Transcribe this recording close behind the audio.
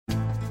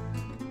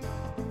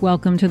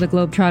Welcome to the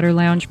Globetrotter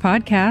Lounge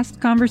podcast,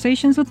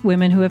 conversations with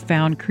women who have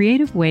found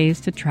creative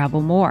ways to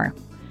travel more.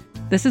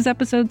 This is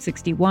episode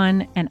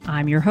 61, and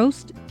I'm your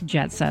host,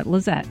 Jet Set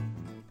Lizette.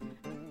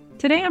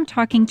 Today I'm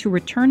talking to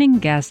returning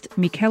guest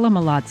Mickela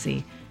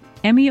Mallozzi,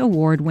 Emmy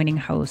Award-winning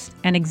host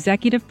and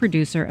executive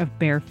producer of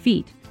Bare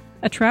Feet,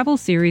 a travel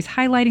series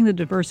highlighting the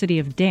diversity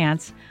of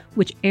dance,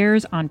 which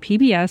airs on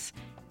PBS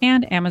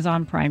and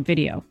Amazon Prime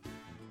Video.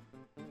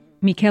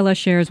 Mickela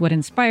shares what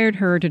inspired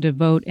her to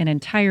devote an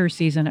entire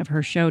season of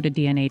her show to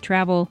DNA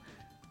travel,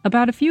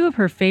 about a few of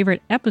her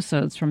favorite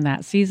episodes from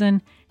that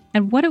season,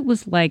 and what it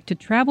was like to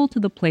travel to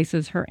the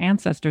places her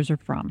ancestors are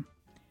from.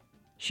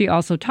 She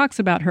also talks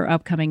about her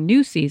upcoming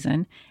new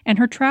season and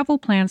her travel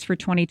plans for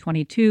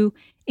 2022,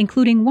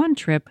 including one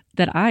trip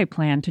that I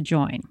plan to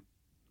join.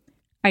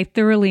 I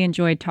thoroughly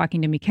enjoyed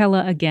talking to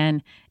Mickela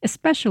again,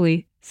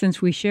 especially since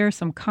we share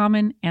some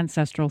common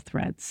ancestral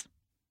threads.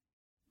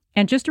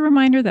 And just a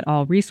reminder that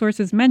all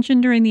resources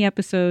mentioned during the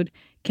episode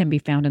can be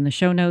found in the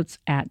show notes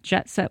at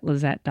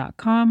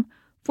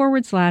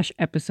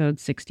jetsetlizette.com/episode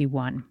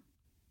 61.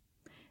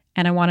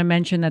 And I want to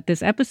mention that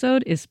this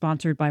episode is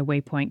sponsored by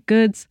Waypoint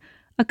Goods,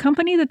 a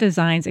company that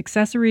designs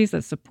accessories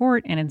that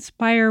support and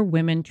inspire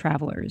women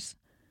travelers.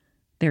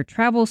 Their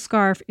travel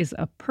scarf is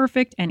a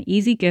perfect and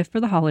easy gift for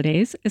the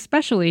holidays,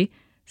 especially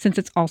since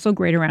it's also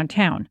great around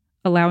town,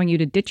 allowing you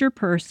to ditch your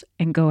purse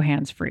and go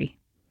hands-free.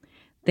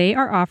 They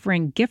are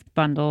offering gift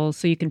bundles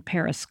so you can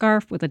pair a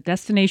scarf with a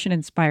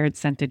destination-inspired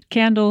scented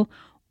candle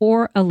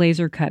or a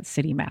laser-cut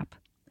city map.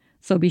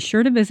 So be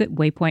sure to visit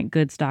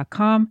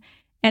waypointgoods.com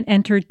and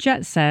enter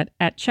JetSet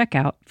at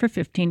checkout for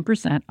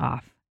 15%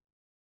 off.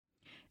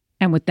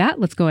 And with that,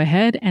 let's go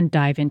ahead and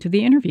dive into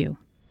the interview.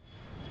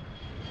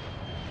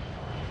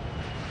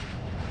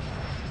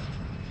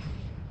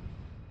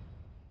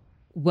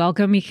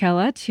 Welcome,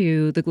 Mickela,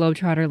 to the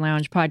Globetrotter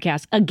Lounge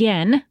podcast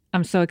again.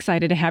 I'm so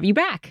excited to have you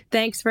back.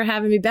 Thanks for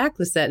having me back,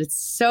 Lisette. It's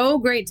so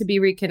great to be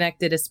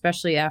reconnected,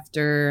 especially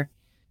after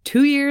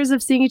 2 years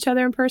of seeing each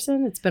other in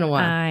person. It's been a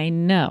while. I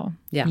know.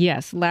 Yeah.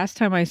 Yes. Last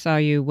time I saw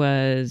you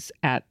was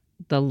at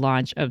the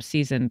launch of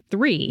season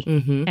 3,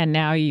 and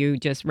now you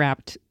just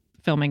wrapped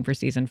filming for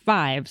season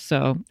 5.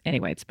 So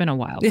anyway, it's been a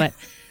while, but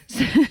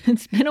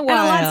it's been a while.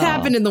 And a lot's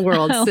happened in the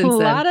world since then. A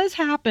lot has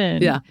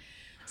happened. Yeah.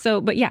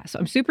 So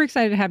I'm super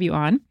excited to have you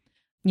on.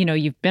 You know,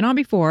 you've been on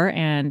before,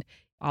 and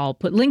I'll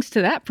put links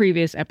to that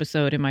previous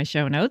episode in my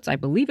show notes. I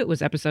believe it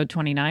was episode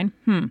 29.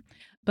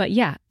 But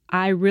yeah,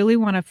 I really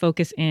want to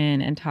focus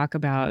in and talk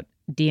about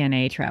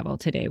DNA travel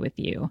today with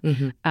you.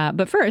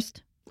 But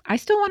first, I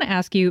still want to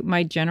ask you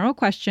my general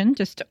question,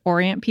 just to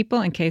orient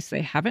people in case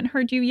they haven't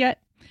heard you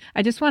yet.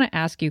 I just want to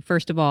ask you,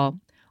 first of all,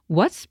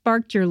 what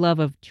sparked your love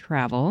of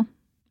travel?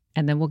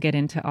 And then we'll get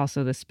into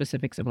also the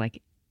specifics of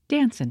like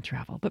dance and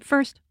travel. But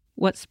first,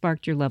 what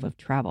sparked your love of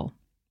travel?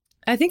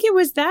 I think it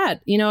was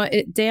that. You know,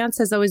 dance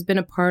has always been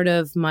a part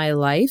of my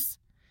life.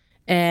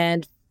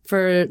 And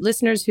for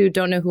listeners who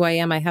don't know who I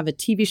am, I have a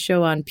TV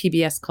show on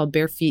PBS called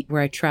Bare Feet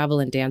where I travel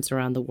and dance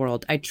around the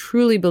world. I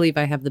truly believe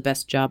I have the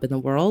best job in the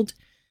world.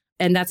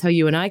 And that's how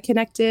you and I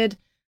connected.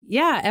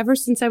 Yeah, ever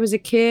since I was a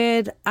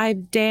kid,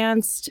 I've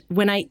danced.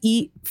 When I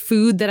eat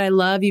food that I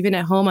love, even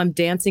at home, I'm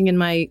dancing in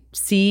my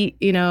seat,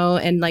 you know,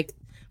 and like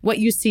what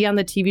you see on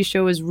the TV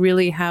show is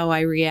really how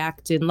I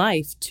react in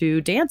life to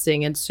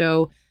dancing. And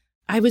so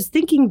I was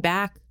thinking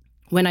back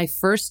when I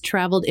first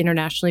traveled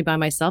internationally by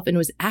myself, and it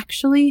was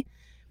actually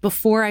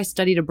before I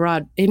studied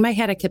abroad. In my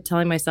head, I kept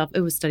telling myself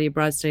it was study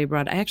abroad, study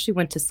abroad. I actually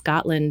went to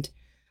Scotland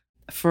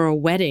for a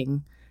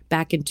wedding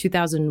back in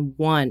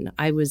 2001.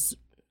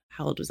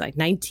 How old was I?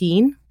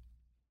 19?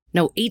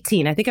 No,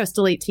 18. I think I was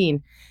still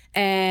 18.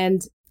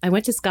 And I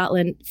went to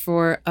Scotland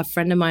for a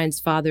friend of mine's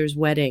father's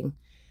wedding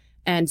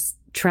and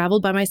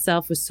traveled by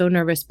myself, was so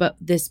nervous. But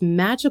this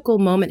magical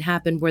moment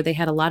happened where they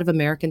had a lot of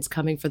Americans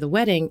coming for the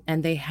wedding,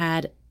 and they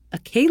had a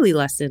Ceilidh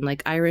lesson,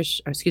 like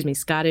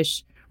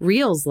Scottish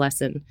reels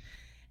lesson.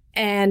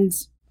 And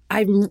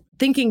I'm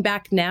thinking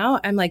back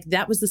now, I'm like,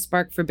 that was the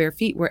spark for Bare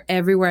Feet, where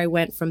everywhere I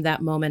went from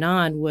that moment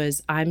on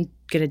was I'm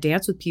going to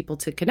dance with people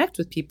to connect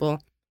with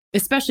people,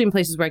 especially in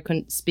places where I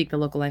couldn't speak the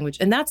local language.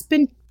 And that's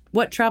been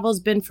what travel has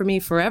been for me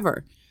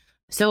forever.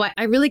 So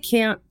I really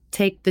can't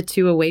take the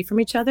two away from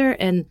each other.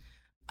 And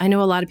I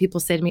know a lot of people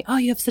say to me, oh,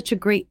 you have such a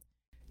great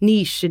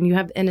niche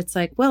and it's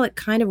like, well, it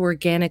kind of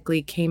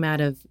organically came out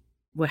of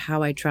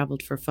how I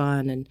traveled for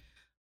fun. And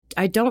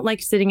I don't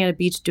like sitting at a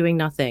beach doing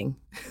nothing.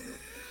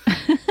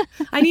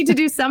 I need to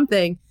do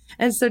something.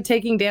 And so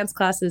taking dance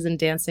classes and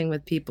dancing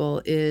with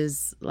people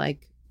is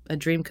like a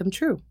dream come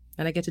true.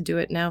 And I get to do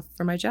it now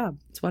for my job.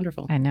 It's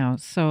wonderful. I know.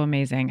 So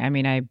amazing. I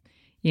mean, I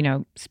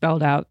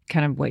spelled out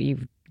kind of what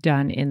you've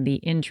done in the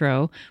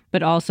intro,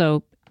 but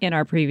also in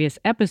our previous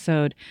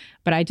episode.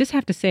 But I just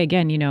have to say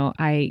again,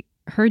 I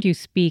heard you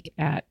speak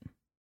at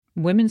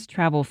Women's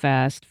Travel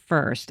Fest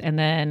first, and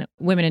then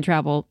Women in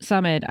Travel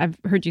Summit. I've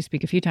heard you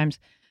speak a few times,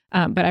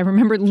 but I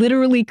remember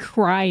literally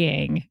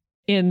crying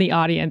in the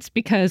audience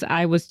because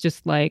I was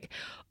just like,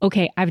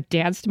 okay, I've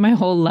danced my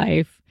whole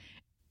life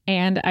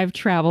And I've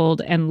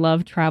traveled and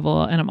love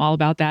travel, and I'm all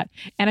about that.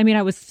 And I mean,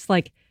 I was just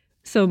like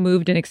so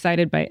moved and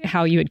excited by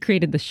how you had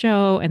created the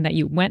show and that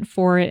you went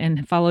for it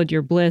and followed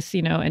your bliss,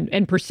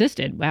 and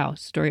persisted. Wow,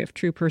 story of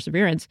true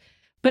perseverance.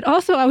 But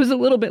also I was a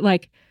little bit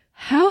like,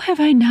 how have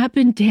I not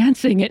been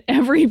dancing at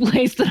every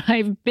place that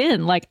I've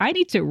been? Like, I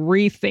need to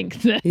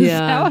rethink this.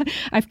 Yeah.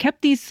 I've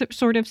kept these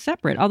sort of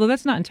separate, although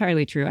that's not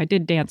entirely true. I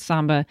did dance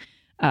samba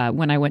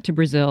when I went to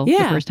Brazil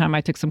the first time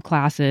I took some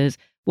classes.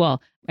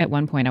 Well, at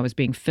one point I was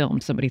being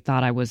filmed. Somebody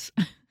thought I was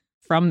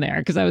from there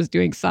because I was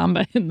doing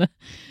samba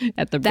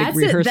at the big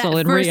rehearsal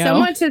in Rio. For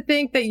someone to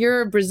think that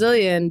you're a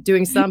Brazilian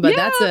doing samba,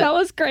 that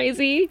was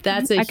crazy.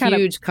 That's a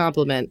huge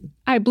compliment.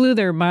 I blew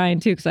their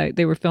mind too because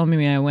they were filming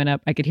me. I went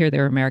up. I could hear they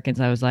were Americans.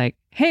 I was like,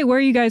 "Hey, where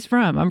are you guys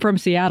from?" "I'm from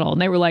Seattle,"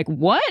 and they were like,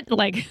 "What?"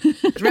 Like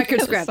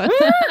record scratch.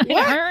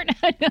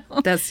 I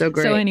know. That's so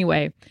great. So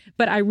anyway,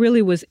 but I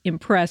really was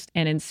impressed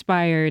and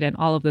inspired and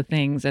all of the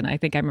things. And I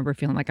think I remember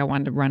feeling like I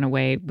wanted to run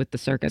away with the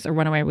circus or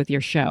run away with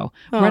your show,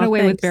 run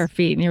away with Bare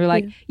Feet. And you were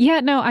like, "Yeah,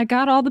 no, I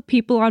got all the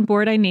people on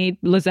board I need,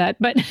 Lizette,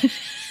 but."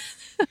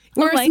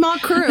 We're a small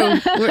crew.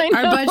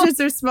 Our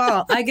budgets are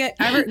small. I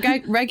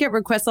get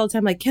requests all the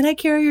time, like, "Can I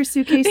carry your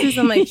suitcases?"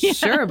 I'm like,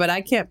 "Sure, but I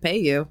can't pay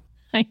you."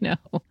 I know.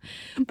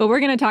 But we're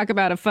going to talk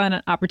about a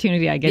fun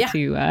opportunity I get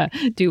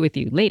to do with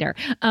you later.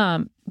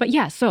 But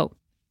yeah, so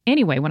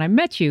anyway, when I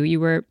met you,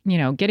 you were,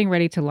 getting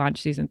ready to launch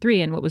season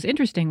 3. And what was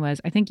interesting was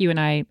I think you and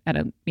I at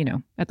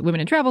the Women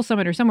in Travel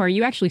Summit or somewhere,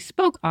 you actually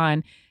spoke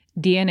on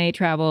DNA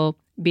travel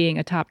being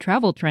a top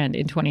travel trend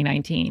in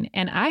 2019.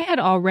 And I had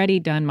already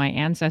done my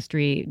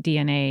Ancestry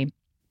DNA,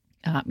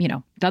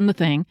 done the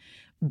thing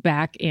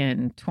back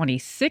in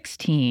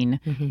 2016,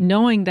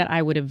 knowing that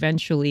I would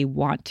eventually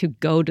want to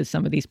go to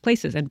some of these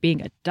places. And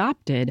being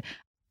adopted,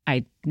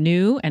 I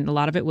knew, and a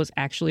lot of it was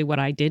actually what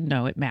I did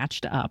know, it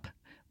matched up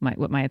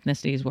what my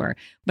ethnicities were.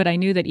 But I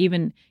knew that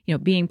even,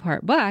 being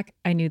part Black,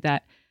 I knew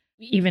that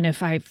even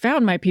if I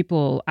found my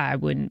people, I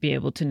wouldn't be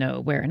able to know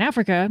where in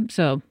Africa.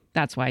 So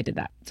that's why I did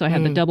that. So I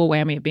had the double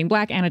whammy of being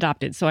Black and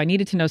adopted. So I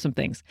needed to know some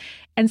things.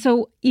 And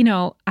so,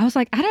 I was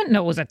like, I didn't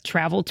know it was a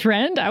travel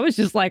trend. I was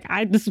just like,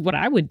 this is what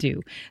I would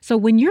do. So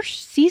when your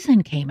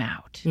season came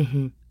out,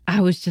 I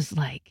was just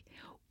like,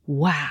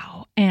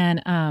 wow.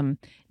 And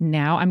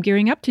now I'm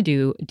gearing up to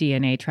do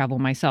DNA travel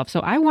myself. So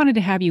I wanted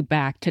to have you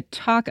back to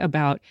talk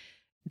about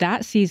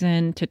that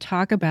season, to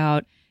talk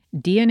about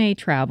DNA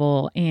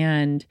travel.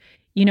 And,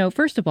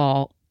 first of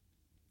all,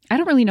 I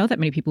don't really know that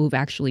many people who've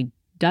actually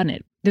done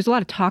it. There's a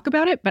lot of talk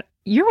about it, but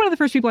you're one of the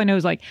first people I know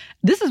who's like,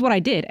 this is what I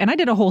did. And I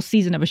did a whole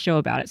season of a show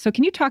about it. So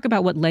can you talk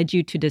about what led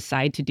you to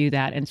decide to do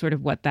that and sort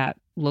of what that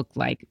looked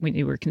like when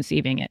you were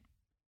conceiving it?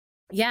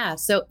 Yeah.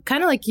 So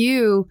kind of like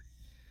you,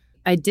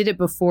 I did it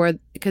before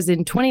because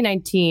in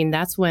 2019,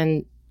 that's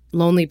when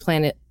Lonely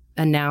Planet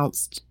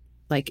announced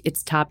like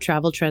its top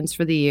travel trends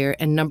for the year.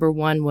 And number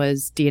 1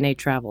 was DNA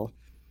travel.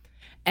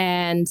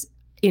 And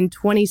in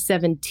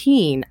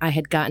 2017, I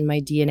had gotten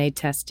my DNA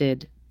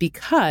tested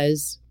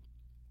because,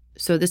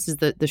 so this is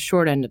the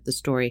short end of the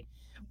story.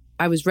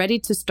 I was ready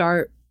to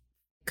start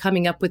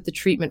coming up with the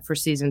treatment for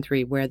season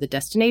 3, where the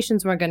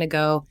destinations were going to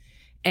go.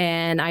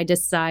 And I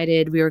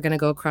decided we were going to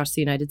go across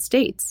the United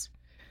States.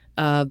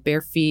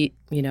 Bare Feet,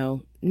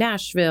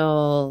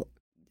 Nashville,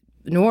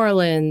 New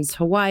Orleans,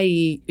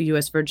 Hawaii,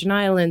 U.S. Virgin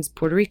Islands,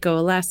 Puerto Rico,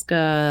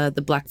 Alaska,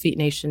 the Blackfeet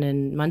Nation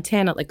in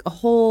Montana, like a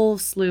whole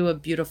slew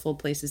of beautiful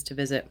places to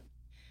visit.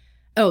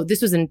 Oh,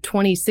 this was in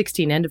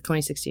 2016, end of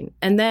 2016.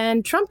 And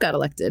then Trump got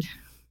elected.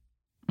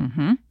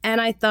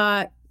 And I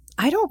thought,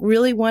 I don't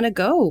really want to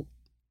go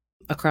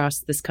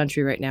across this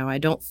country right now. I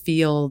don't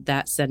feel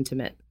that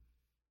sentiment.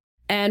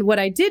 And what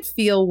I did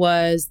feel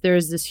was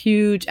there's this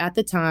huge, at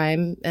the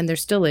time, and there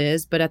still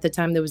is, but at the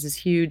time there was this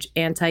huge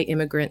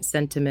anti-immigrant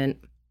sentiment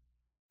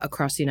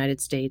across the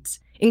United States,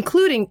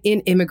 including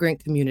in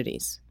immigrant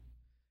communities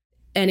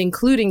and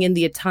including in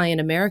the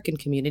Italian-American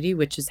community,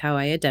 which is how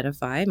I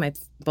identify.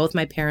 Both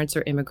my parents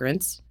are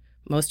immigrants.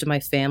 Most of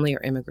my family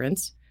are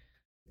immigrants.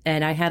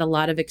 And I had a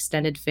lot of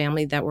extended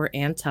family that were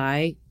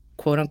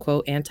quote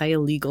unquote,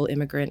 anti-illegal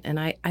immigrant. And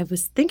I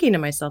was thinking to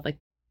myself, like,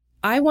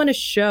 I want to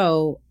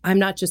show I'm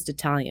not just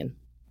Italian,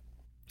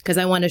 because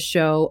I want to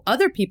show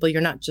other people you're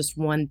not just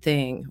one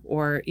thing,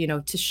 or,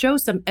 to show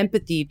some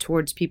empathy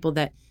towards people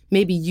that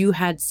maybe you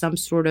had some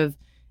sort of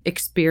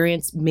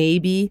experience,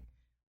 maybe,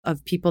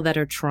 of people that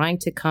are trying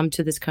to come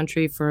to this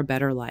country for a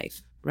better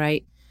life,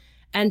 right?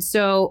 And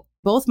so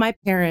both my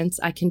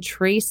parents, I can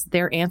trace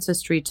their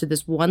ancestry to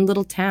this one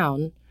little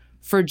town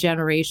for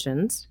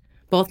generations.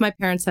 Both my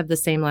parents have the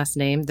same last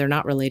name. They're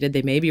not related.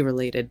 They may be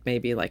related,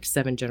 maybe like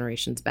 7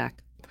 generations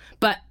back.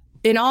 But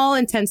in all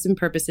intents and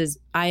purposes,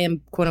 I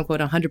am, quote unquote,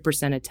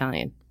 100%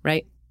 Italian,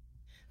 right?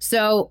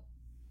 So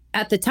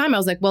at the time, I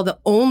was like, well, the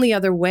only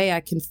other way I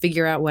can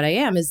figure out what I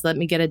am is let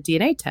me get a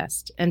DNA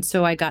test. And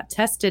so I got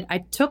tested. I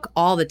took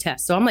all the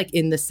tests. So I'm like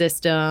in the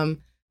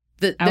system.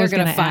 They're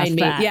going to find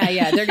me.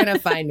 Yeah, they're going to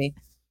find me.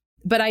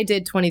 But I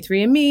did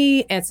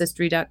 23andMe,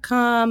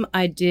 Ancestry.com.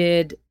 I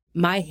did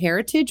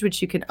MyHeritage,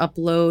 which you can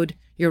upload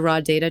your raw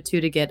data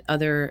to get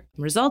other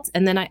results.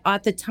 And then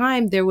at the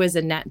time, there was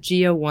a Nat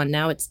Geo one.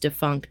 Now it's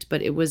defunct,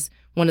 but it was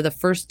one of the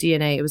first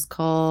DNA. It was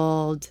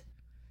called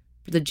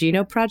the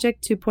Geno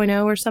Project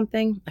 2.0 or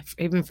something. I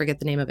even forget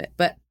the name of it.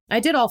 But I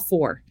did all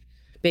four,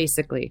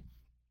 basically.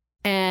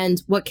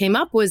 And what came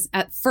up was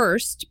at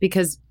first,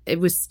 because it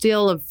was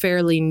still a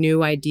fairly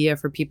new idea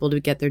for people to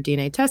get their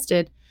DNA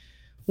tested,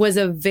 was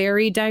a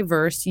very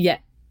diverse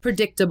yet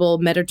predictable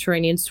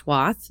Mediterranean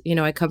swath.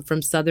 I come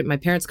from my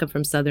parents come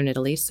from Southern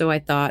Italy. So I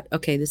thought,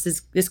 okay,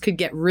 this could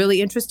get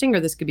really interesting or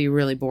this could be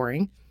really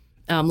boring.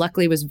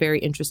 Luckily, it was very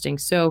interesting.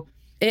 So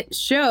it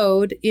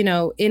showed, in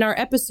our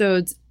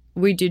episodes,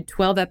 we did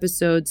 12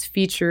 episodes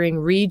featuring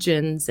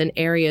regions and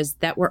areas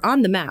that were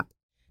on the map.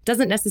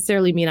 Doesn't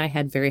necessarily mean I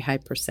had very high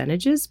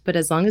percentages, but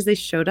as long as they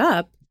showed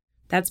up,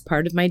 that's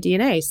part of my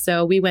DNA.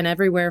 So we went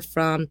everywhere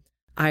from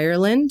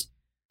Ireland,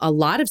 a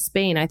lot of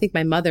Spain. I think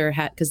my mother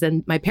had, because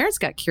then my parents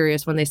got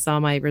curious when they saw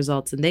my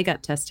results and they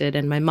got tested.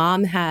 And my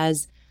mom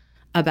has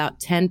about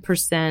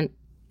 10%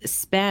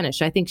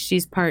 Spanish. I think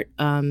she's part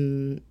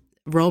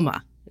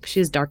Roma. She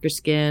has darker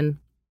skin.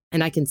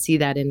 And I can see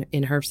that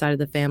in her side of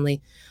the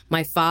family.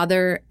 My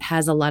father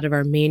has a lot of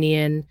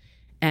Armenian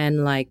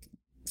and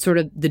sort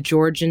of the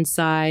Georgian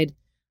side.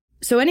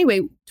 So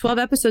anyway, 12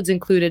 episodes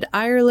included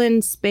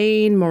Ireland,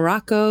 Spain,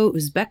 Morocco,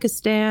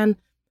 Uzbekistan,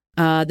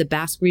 the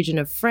Basque region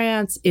of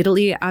France,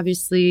 Italy,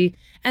 obviously.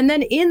 And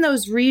then in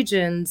those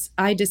regions,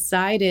 I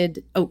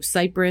decided,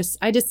 Cyprus,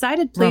 I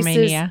decided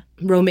places.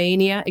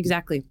 Romania,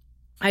 exactly.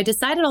 I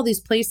decided all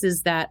these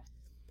places that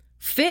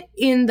fit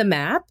in the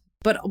map,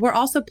 but were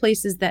also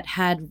places that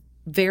had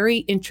very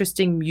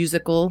interesting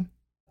musical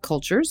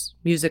cultures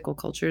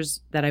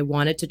that I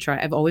wanted to try.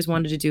 I've always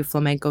wanted to do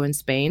flamenco in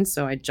Spain,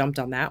 so I jumped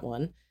on that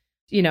one.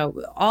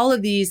 All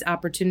of these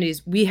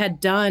opportunities. We had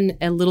done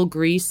a Little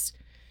Greece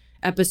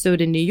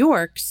episode in New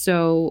York,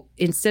 so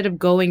instead of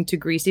going to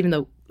Greece, even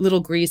though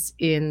Little Greece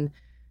in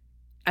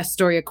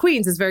Astoria,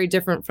 Queens is very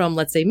different from,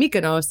 let's say,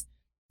 Mykonos,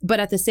 but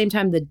at the same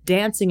time, the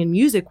dancing and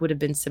music would have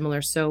been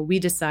similar. So we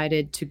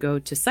decided to go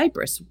to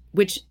Cyprus,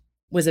 which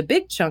was a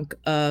big chunk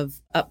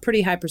of a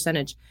pretty high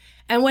percentage.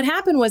 And what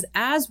happened was,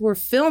 as we're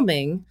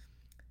filming,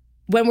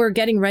 when we're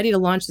getting ready to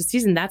launch the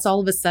season, that's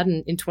all of a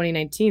sudden in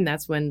 2019,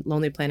 that's when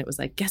Lonely Planet was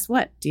like, guess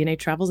what? DNA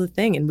travel's a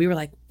thing. And we were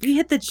like, we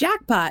hit the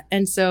jackpot.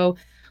 And so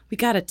we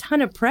got a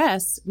ton of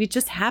press. We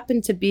just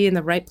happened to be in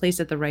the right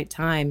place at the right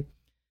time.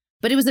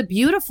 But it was a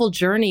beautiful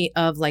journey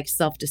of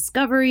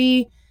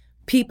self-discovery,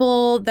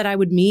 people that I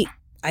would meet.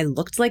 I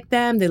looked like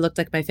them. They looked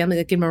like my family.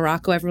 Like in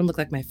Morocco, everyone looked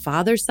like my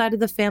father's side of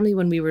the family.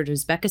 When we were in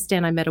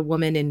Uzbekistan, I met a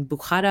woman in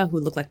Bukhara who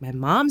looked like my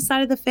mom's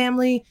side of the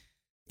family.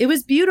 It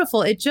was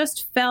beautiful. It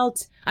just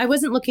felt, I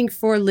wasn't looking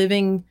for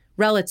living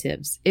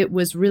relatives. It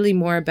was really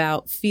more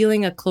about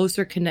feeling a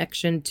closer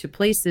connection to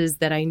places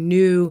that I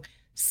knew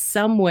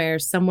somewhere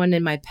someone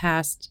in my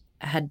past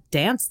had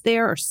danced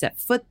there or set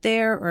foot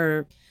there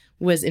or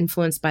was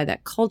influenced by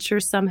that culture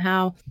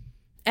somehow.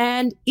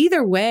 And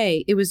either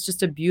way, it was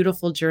just a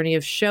beautiful journey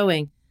of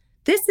showing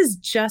this is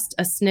just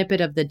a snippet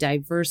of the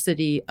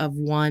diversity of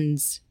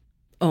one's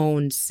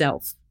own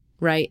self,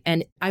 right?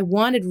 And I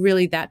wanted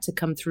really that to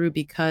come through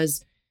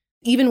because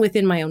even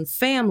within my own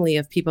family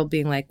of people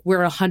being like,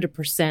 we're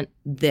 100%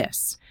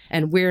 this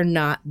and we're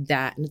not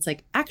that. And it's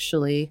like,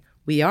 actually,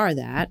 we are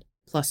that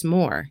plus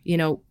more.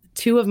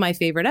 Two of my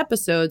favorite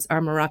episodes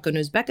are Morocco and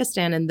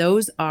Uzbekistan, and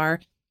those are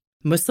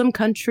Muslim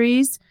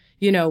countries.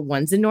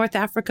 One's in North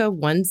Africa,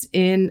 one's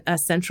in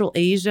Central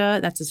Asia.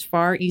 That's as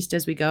far east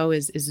as we go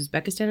is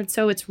Uzbekistan. And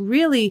so it's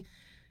really,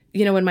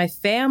 when my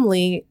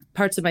family,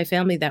 parts of my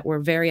family that were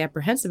very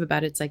apprehensive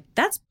about it, it's like,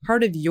 that's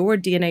part of your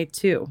DNA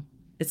too.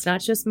 It's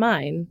not just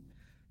mine.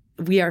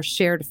 We are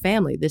shared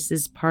family. This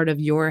is part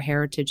of your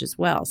heritage as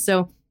well.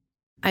 So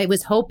I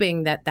was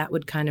hoping that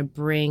would kind of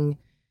bring,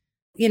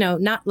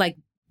 not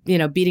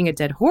beating a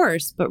dead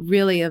horse, but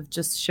really of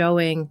just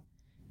showing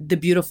the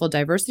beautiful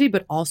diversity,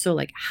 but also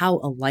how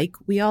alike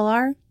we all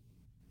are.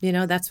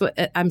 That's what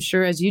I'm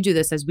sure as you do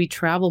this, as we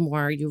travel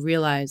more, you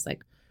realize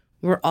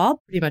we're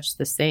all pretty much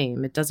the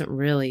same. It doesn't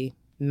really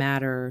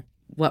matter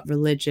what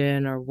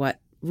religion or what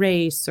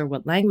race or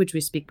what language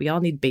we speak. We all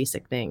need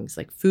basic things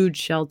like food,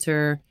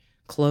 shelter,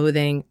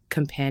 clothing,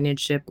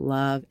 companionship,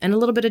 love, and a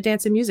little bit of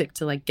dance and music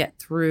to get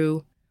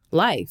through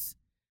life.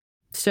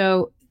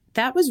 So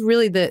that was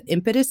really the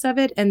impetus of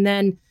it. And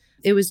then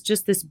it was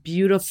just this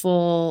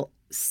beautiful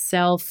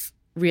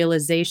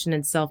self-realization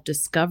and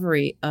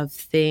self-discovery of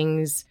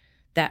things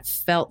that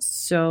felt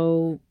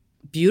so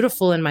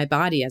beautiful in my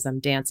body as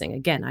I'm dancing.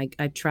 Again,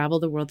 I travel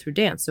the world through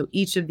dance. So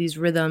each of these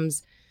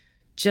rhythms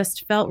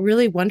just felt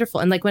really wonderful.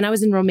 And when I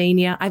was in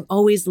Romania, I've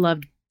always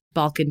loved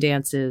Balkan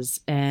dances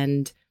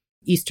and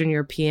Eastern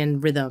European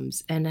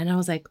rhythms. And then I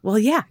was like, well,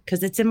 yeah,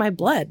 because it's in my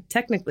blood,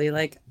 technically.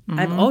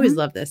 I've always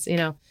loved this,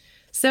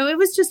 So it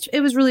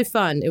was really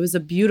fun. It was a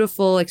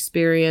beautiful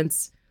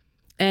experience.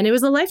 And it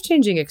was a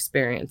life-changing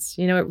experience.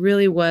 It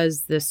really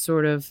was this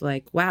sort of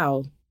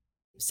wow,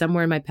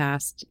 somewhere in my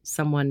past,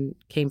 someone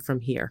came from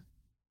here.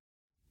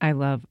 I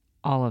love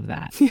all of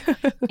that.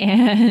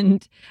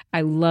 And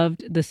I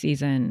loved the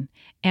season.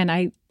 And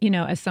I,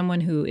 as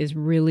someone who is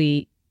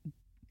really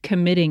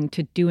committing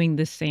to doing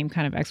this same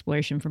kind of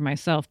exploration for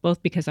myself,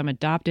 both because I'm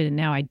adopted and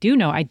now I do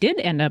know I did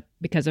end up,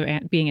 because of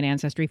being an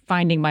ancestry,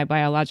 finding my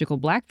biological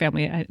Black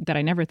family that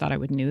I never thought I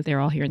would know. They're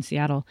all here in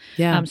Seattle.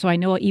 Yeah. So I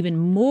know even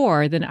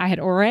more than I had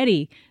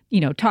already,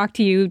 talked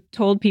to you,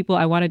 told people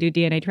I want to do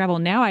DNA travel.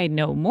 Now I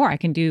know more. I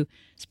can do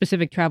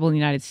specific travel in the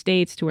United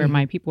States to where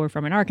my people were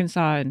from in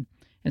Arkansas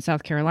and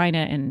South Carolina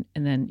and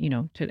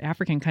then, to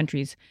African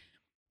countries.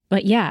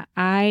 But yeah,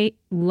 I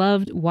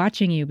loved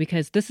watching you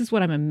because this is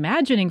what I'm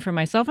imagining for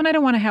myself. And I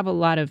don't want to have a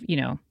lot of,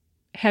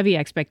 heavy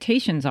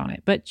expectations on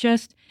it. But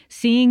just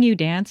seeing you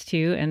dance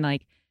too, and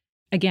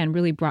again,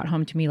 really brought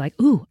home to me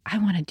ooh, I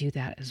want to do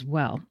that as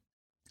well.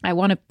 I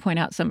want to point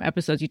out some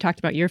episodes. You talked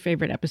about your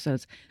favorite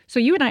episodes. So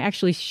you and I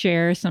actually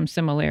share some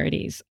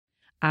similarities.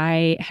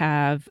 I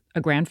have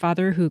a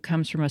grandfather who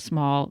comes from a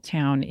small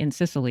town in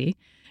Sicily,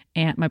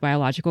 and my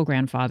biological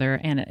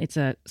grandfather, and it's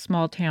a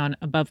small town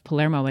above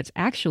Palermo. It's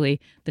actually,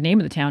 the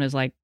name of the town is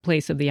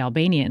Place of the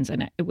Albanians.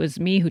 And it was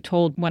me who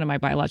told one of my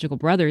biological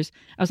brothers,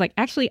 I was like,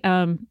 actually,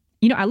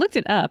 I looked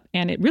it up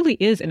and it really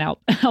is an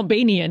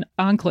Albanian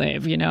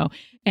enclave,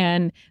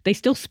 and they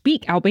still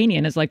speak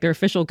Albanian as their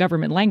official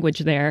government language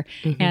there.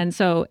 And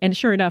so, and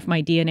sure enough,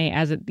 my DNA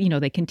as it,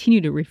 they continue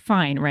to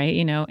refine, right?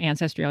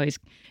 Ancestry always,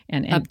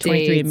 and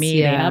 23andMe,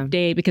 they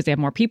update because they have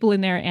more people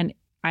in there. And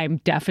I'm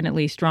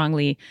definitely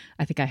strongly,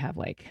 I think I have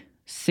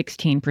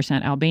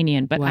 16%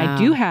 Albanian, but I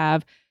do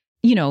have,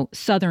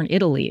 Southern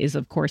Italy is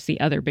of course the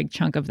other big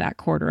chunk of that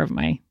quarter of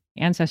my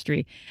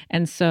ancestry.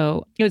 And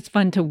so it was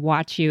fun to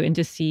watch you and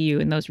to see you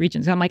in those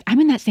regions. I'm like, I'm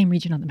in that same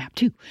region on the map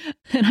too.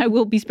 And I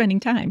will be spending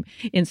time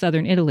in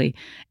Southern Italy.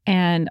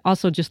 And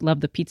also just love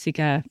the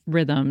pizzica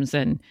rhythms.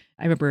 And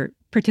I remember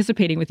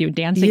participating with you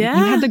dancing. Yeah.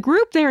 You had the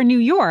group there in New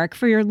York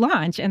for your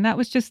launch. And that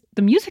was just,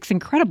 the music's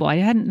incredible. I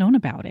hadn't known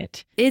about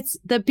it. It's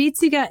the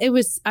pizzica.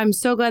 I'm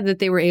so glad that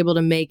they were able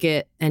to make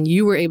it and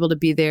you were able to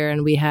be there.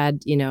 And we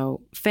had,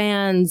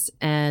 fans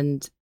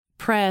and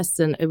press,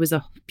 and it was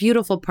a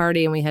beautiful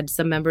party. And we had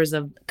some members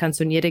of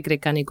Canzoniere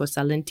Grecanico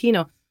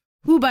Salentino,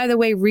 who, by the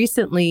way,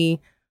 recently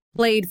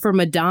played for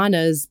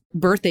Madonna's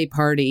birthday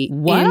party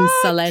in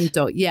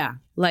Salento. Yeah.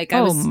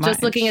 I was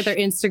just looking at their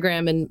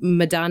Instagram, and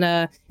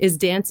Madonna is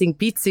dancing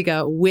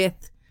pizzica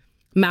with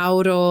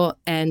Mauro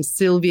and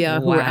Silvia,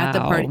 who were at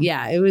the party.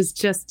 Yeah, it was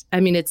just,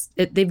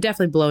 they've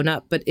definitely blown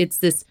up, but it's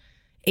this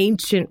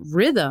ancient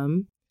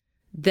rhythm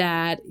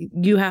that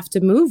you have to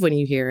move when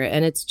you hear it.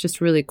 And it's just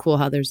really cool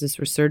how there's this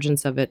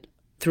resurgence of it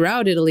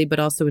throughout Italy,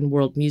 but also in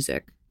world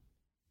music.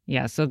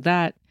 Yeah. So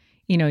that,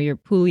 your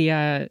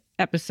Puglia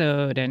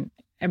episode, and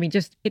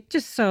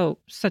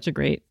such a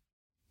great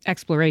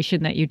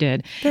exploration that you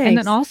did. Thanks. And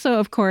then also,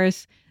 of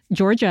course,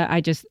 Georgia,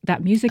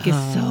 that music is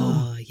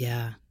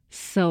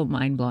so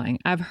mind-blowing.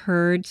 I've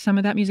heard some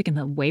of that music in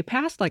the way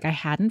past, I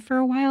hadn't for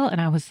a while. And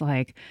I was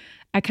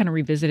I kind of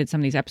revisited some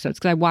of these episodes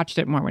because I watched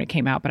it more when it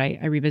came out, but I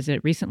revisited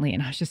it recently,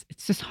 and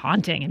it's just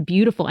haunting and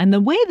beautiful. And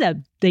the way that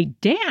they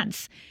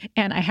dance,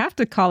 and I have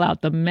to call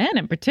out the men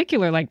in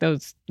particular,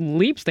 those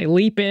leaps they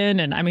leap in.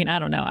 And I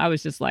don't know. I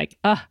was just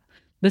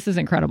this is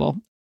incredible.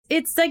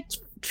 It's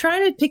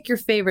trying to pick your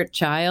favorite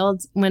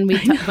child when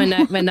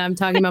when I'm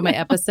talking about my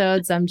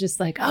episodes. I'm just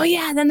oh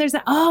yeah, then there's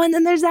that. Oh, and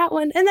then there's that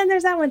one. And then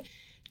there's that one.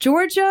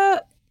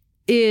 Georgia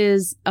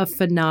is a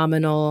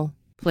phenomenal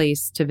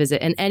place to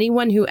visit. And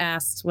anyone who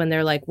asks when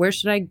they're where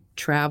should I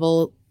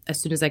travel as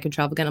soon as I can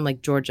travel again? I'm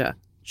Georgia.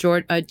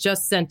 I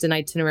just sent an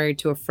itinerary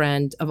to a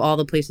friend of all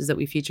the places that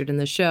we featured in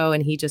the show.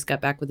 And he just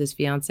got back with his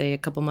fiance a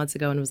couple months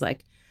ago and was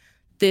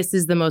this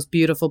is the most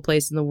beautiful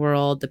place in the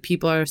world. The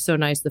people are so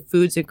nice. The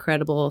food's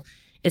incredible.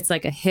 It's a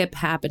hip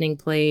happening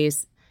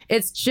place.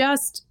 It's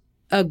just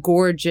a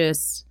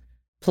gorgeous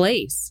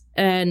place.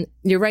 And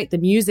you're right. The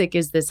music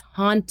is this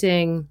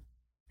haunting.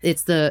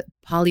 It's the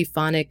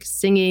polyphonic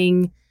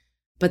singing.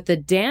 But the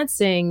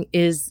dancing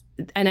is,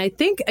 and I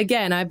think,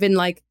 again, I've been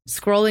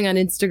scrolling on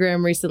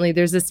Instagram recently.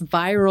 There's this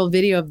viral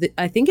video of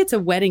I think it's a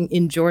wedding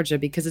in Georgia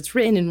because it's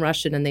written in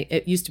Russian and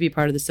it used to be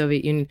part of the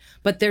Soviet Union.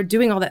 But they're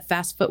doing all that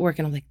fast footwork.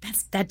 And I'm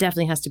that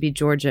definitely has to be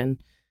Georgian.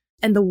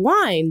 And the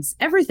wines,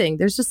 everything.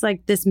 There's just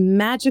this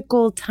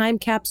magical time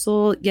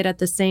capsule, yet at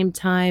the same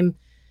time,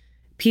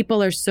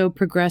 people are so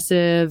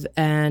progressive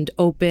and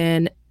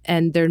open,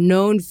 and they're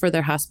known for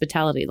their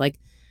hospitality.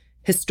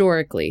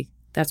 Historically,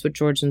 that's what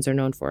Georgians are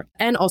known for.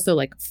 And also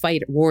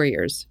fight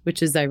warriors,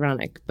 which is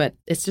ironic. But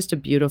it's just a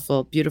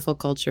beautiful, beautiful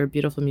culture,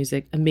 beautiful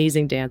music,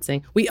 amazing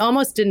dancing. We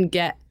almost didn't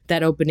get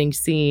that opening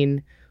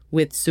scene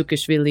with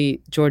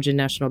Saakashvili Georgian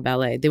National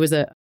Ballet. There was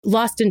a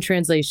lost in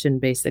translation,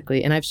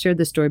 basically. And I've shared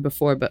this story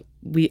before, but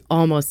we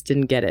almost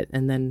didn't get it.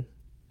 And then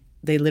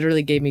they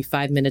literally gave me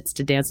 5 minutes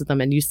to dance with them.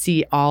 And you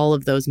see all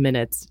of those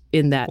minutes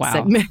in that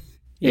segment.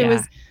 Yeah. It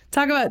was,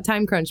 talk about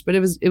time crunch, but it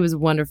was a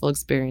wonderful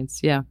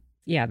experience. Yeah.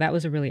 Yeah, that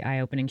was a really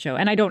eye-opening show.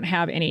 And I don't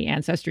have any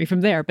ancestry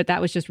from there, but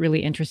that was just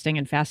really interesting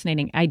and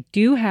fascinating.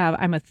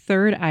 I'm a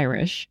third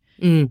Irish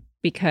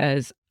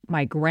because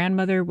my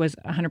grandmother was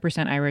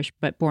 100% Irish,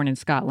 but born in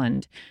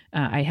Scotland.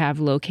 I have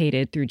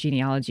located through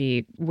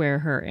genealogy where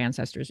her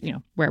ancestors,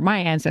 where my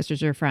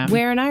ancestors are from.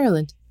 Where in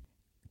Ireland?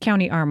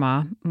 County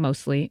Armagh,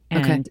 mostly,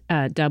 and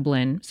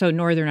Dublin. So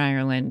Northern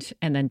Ireland,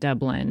 and then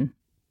Dublin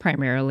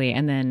primarily,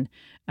 and then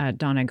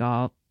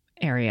Donegal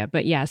area.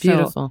 But yeah, so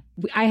beautiful.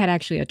 I had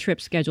actually a trip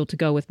scheduled to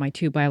go with my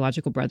 2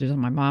 biological brothers on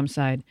my mom's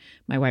side,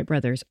 my white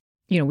brothers.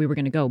 We were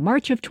going to go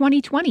March of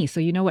 2020.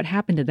 So you know what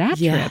happened to that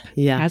trip?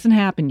 Yeah. Hasn't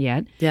happened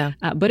yet. Yeah.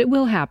 But it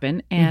will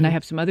happen. And I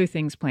have some other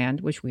things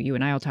planned, which you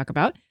and I will talk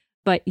about.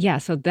 But yeah,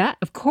 so that,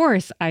 of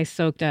course, I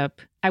soaked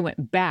up. I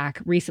went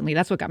back recently.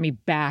 That's what got me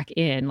back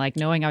in, like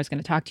knowing I was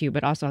going to talk to you.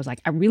 But also I was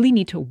like, I really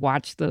need to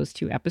watch those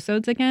 2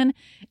 episodes again.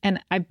 And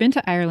I've been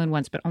to Ireland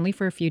once, but only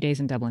for a few days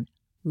in Dublin.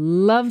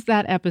 Loved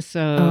that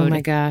episode. Oh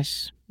my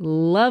gosh.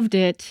 Loved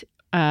it.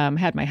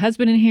 Had my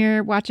husband in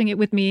here watching it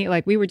with me.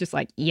 Like we were just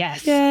like,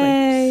 yes,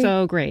 Yay. like,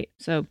 so great.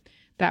 So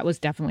that was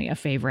definitely a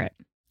favorite.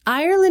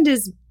 Ireland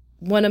is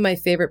one of my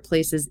favorite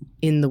places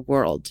in the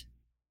world.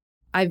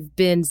 I've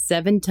been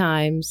 7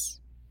 times.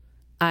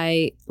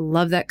 I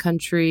love that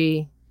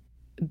country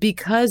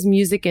because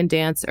music and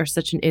dance are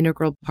such an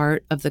integral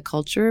part of the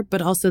culture,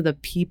 but also the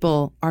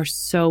people are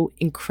so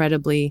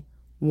incredibly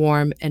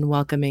warm and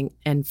welcoming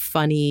and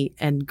funny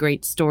and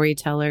great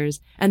storytellers.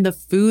 And the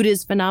food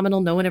is phenomenal.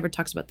 No one ever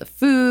talks about the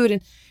food.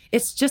 And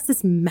it's just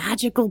this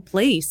magical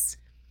place.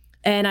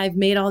 And I've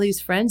made all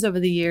these friends over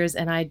the years,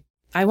 and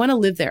I want to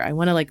live there. I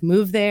want to like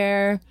move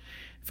there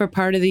for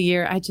part of the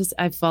year.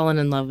 I've fallen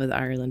in love with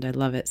Ireland. I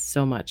love it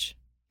so much.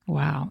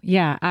 Wow.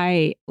 Yeah.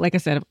 Like I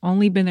said, I've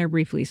only been there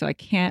briefly, so I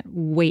can't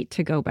wait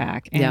to go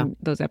back. And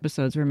those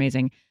episodes were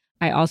amazing.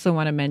 I also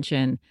want to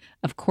mention,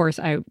 of course,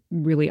 I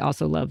really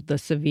also love the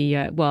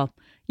Sevilla,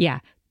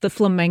 the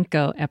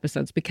flamenco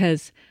episodes,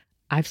 because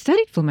I've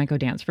studied flamenco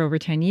dance for over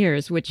 10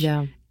 years, which,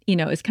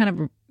 is kind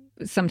of,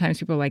 sometimes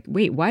people are like,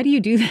 wait, why do you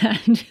do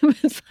that?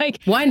 It's like,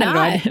 why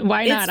not?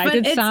 Why not? I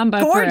did samba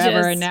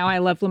forever, and now I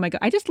love flamenco.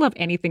 I just love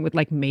anything with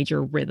like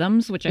major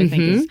rhythms, which I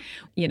think is,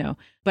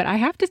 but I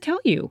have to tell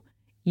you,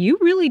 you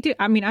really do.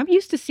 I mean, I'm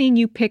used to seeing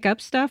you pick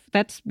up stuff.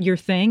 That's your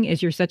thing,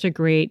 is you're such a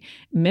great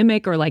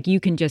mimic, or like you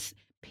can just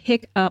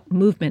pick up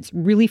movements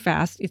really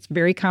fast. It's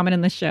very common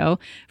in the show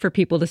for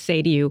people to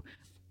say to you,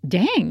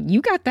 dang,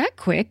 you got that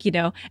quick,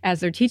 as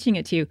they're teaching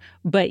it to you.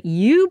 But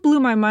you blew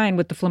my mind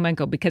with the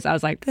flamenco, because I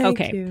was like,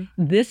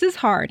 this is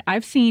hard.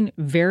 I've seen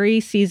very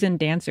seasoned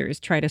dancers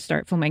try to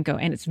start flamenco,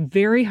 and it's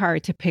very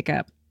hard to pick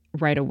up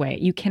right away.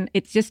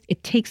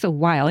 It takes a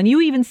while. And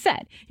you even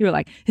said, you were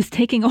like, it's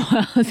taking a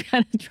while. It's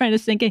kind of trying to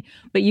sink in.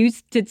 But you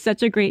did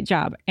such a great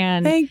job.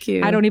 And thank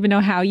you. I don't even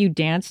know how you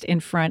danced in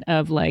front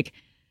of like,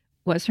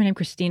 what's her name?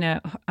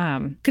 Cristina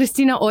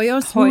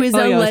Hoyos, who is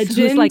a legend.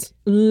 Who's like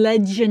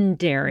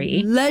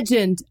legendary.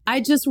 Legend. I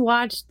just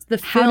watched the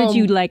film. How did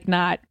you like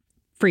not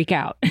freak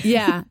out?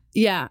 Yeah.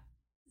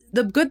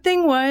 The good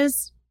thing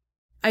was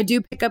I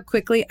do pick up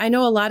quickly. I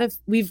know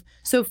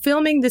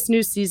filming this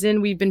new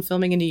season, we've been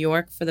filming in New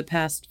York for the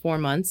past 4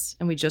 months,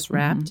 and we just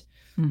wrapped.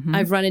 Mm-hmm.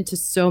 I've run into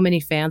so many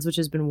fans, which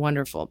has been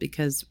wonderful,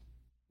 because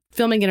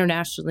filming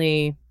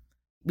internationally,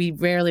 we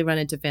rarely run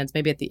into fans,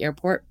 maybe at the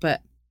airport, but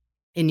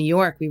in New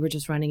York, we were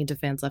just running into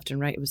fans left and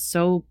right. It was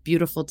so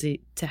beautiful to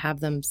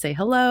have them say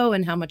hello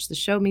and how much the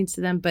show means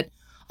to them. But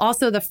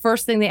also the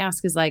first thing they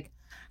ask is like,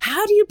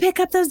 how do you pick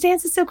up those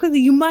dances so quickly?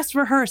 You must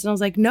rehearse. And I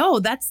was like, no,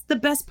 that's the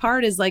best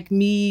part, is like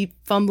me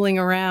fumbling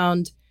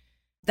around.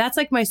 That's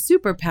like my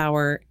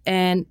superpower.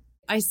 And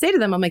I say to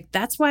them, I'm like,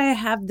 that's why I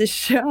have this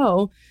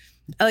show.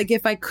 Like,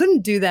 if I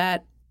couldn't do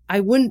that,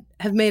 I wouldn't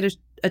have made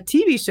a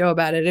TV show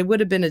about it. It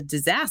would have been a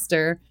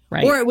disaster.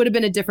 Right. Or it would have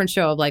been a different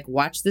show of like,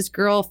 watch this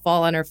girl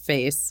fall on her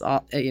face,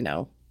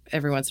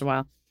 every once in a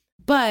while.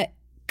 But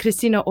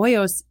Cristina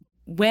Hoyos,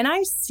 when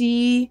I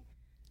see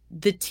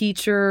the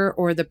teacher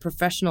or the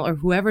professional or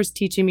whoever's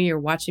teaching me or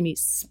watching me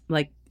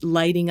like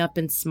lighting up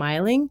and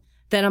smiling,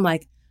 then I'm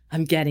like,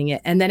 I'm getting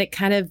it. And then it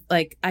kind of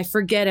like, I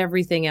forget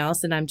everything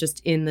else and I'm just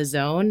in the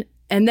zone.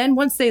 And then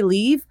once they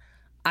leave,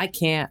 I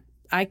couldn't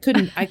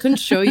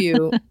show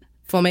you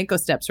flamenco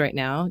steps right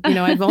now.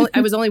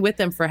 I was only with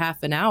them for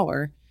half an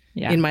hour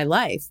in my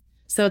life.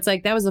 So it's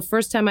like, that was the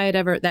first time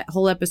that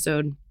whole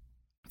episode,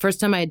 first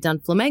time I had done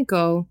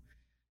flamenco.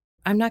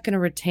 I'm not going to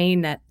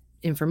retain that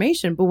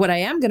information, but what I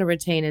am going to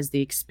retain is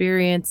the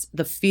experience,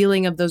 the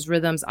feeling of those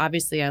rhythms.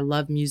 Obviously, I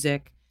love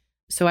music,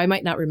 so I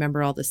might not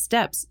remember all the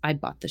steps. I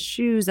bought the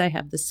shoes, I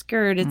have the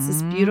skirt. It's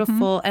this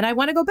beautiful, and I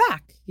want to go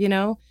back,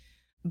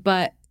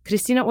 But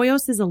Cristina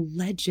Hoyos is a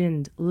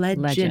legend.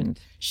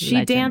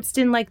 She danced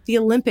in like the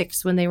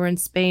Olympics when they were in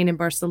Spain and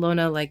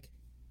Barcelona, like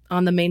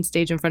on the main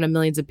stage in front of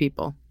millions of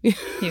people.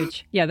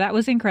 Huge. Yeah, that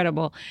was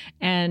incredible.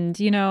 And,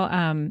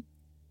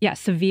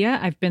 Sevilla,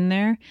 I've been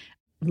there.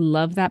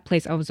 Love that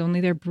place. I was only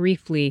there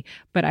briefly,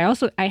 but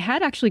I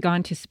had actually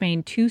gone to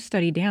Spain to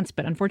study dance,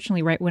 but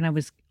unfortunately, right when I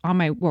was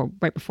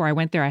right before I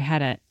went there, I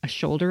had a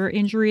shoulder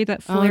injury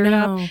that flared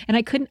up and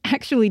I couldn't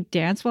actually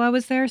dance while I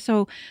was there.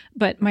 So,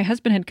 but my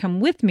husband had come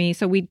with me.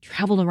 So we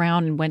traveled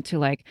around and went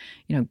to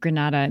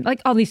Granada and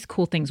like all these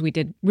cool things. We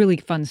did really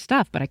fun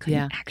stuff, but I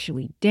couldn't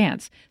actually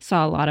dance.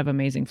 Saw a lot of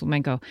amazing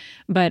flamenco,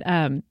 but,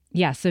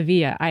 yeah,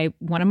 Sevilla.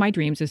 One of my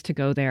dreams is to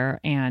go there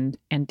and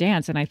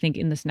dance. And I think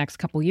in this next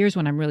couple years,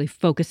 when I'm really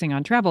focusing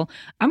on travel,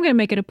 I'm going to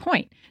make it a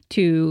point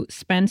to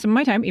spend some of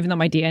my time, even though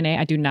my DNA,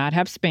 I do not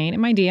have Spain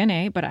in my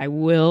DNA, but I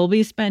will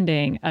be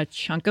spending a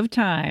chunk of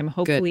time,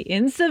 hopefully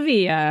in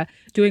Sevilla,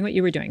 doing what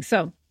you were doing.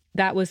 So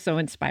that was so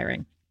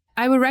inspiring.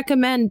 I would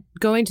recommend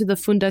going to the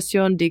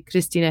Fundación de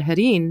Cristina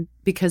Herín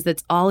because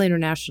that's all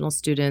international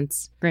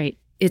students. Great.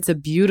 It's a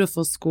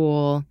beautiful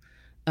school.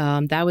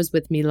 That was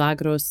with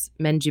Milagros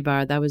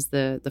Menjibar. That was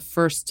the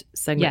first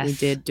segment we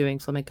did doing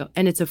flamenco.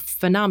 And it's a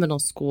phenomenal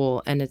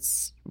school and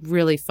it's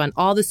really fun.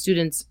 All the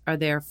students are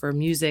there for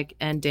music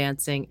and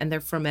dancing and they're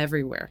from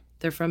everywhere.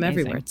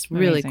 Everywhere. It's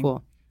really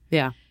cool.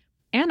 Yeah.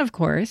 And of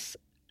course,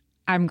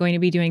 I'm going to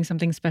be doing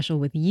something special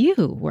with you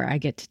where I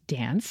get to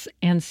dance.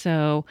 And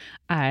so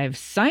I've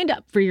signed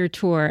up for your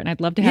tour and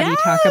I'd love to have you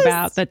talk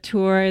about the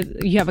tour.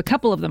 You have a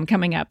couple of them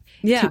coming up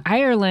to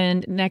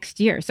Ireland next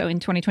year. So in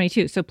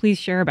 2022. So please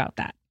share about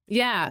that.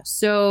 Yeah.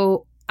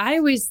 So I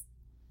always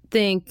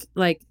think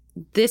like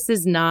this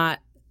is not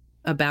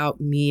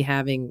about me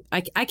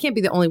I can't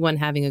be the only one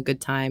having a good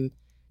time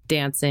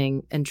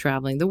dancing and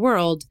traveling the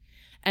world.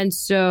 And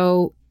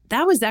so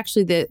that was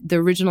actually the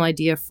original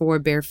idea for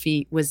Bare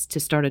Feet was to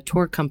start a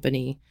tour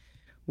company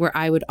where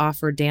I would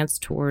offer dance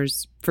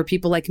tours for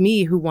people like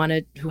me who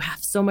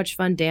have so much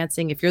fun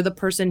dancing. If you're the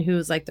person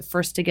who's like the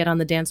first to get on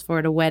the dance floor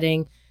at a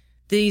wedding,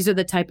 these are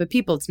the type of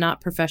people. It's not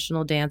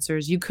professional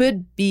dancers. You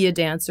could be a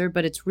dancer,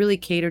 but it's really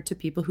catered to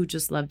people who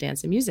just love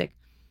dance and music.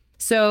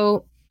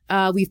 So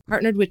we've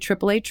partnered with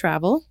AAA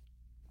Travel,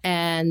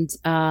 and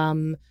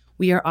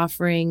we are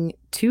offering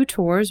 2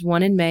 tours,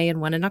 one in May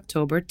and one in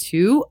October,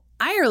 to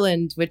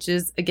Ireland, which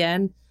is,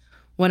 again,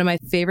 one of my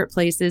favorite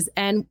places.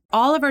 And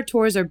all of our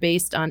tours are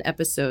based on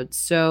episodes.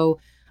 So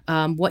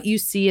what you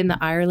see in the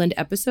Ireland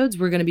episodes,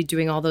 we're going to be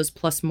doing all those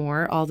plus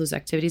more, all those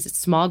activities. It's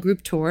small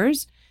group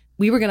tours.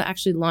 We were going to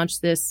actually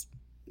launch this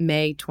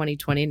May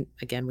 2020.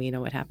 Again, we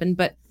know what happened.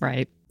 But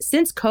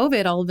since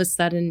COVID, all of a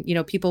sudden,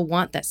 people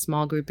want that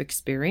small group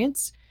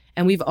experience.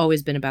 And we've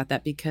always been about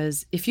that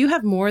because if you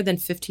have more than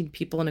 15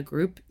 people in a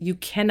group, you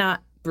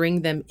cannot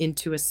bring them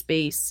into a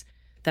space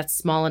that's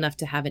small enough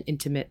to have an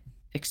intimate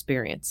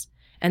experience.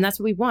 And that's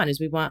what we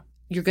want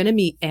you're going to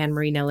meet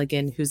Anne-Marie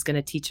Nelligan, who's going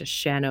to teach us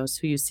Shanos,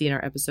 who you see in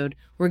our episode.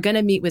 We're going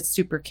to meet with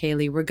Super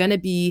Kaylee. We're going to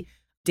be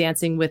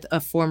dancing with a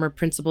former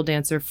principal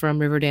dancer from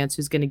Riverdance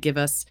who's going to give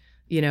us,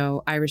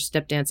 Irish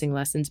step dancing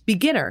lessons.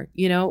 Beginner,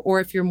 or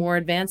if you're more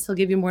advanced, he'll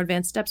give you more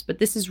advanced steps. But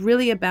this is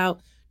really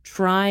about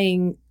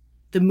trying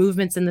the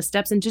movements and the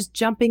steps and just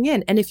jumping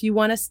in. And if you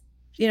want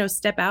to,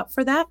 step out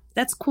for that,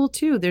 that's cool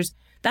too.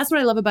 That's what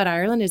I love about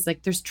Ireland is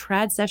like there's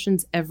trad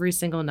sessions every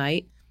single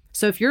night.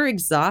 So if you're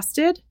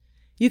exhausted,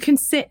 you can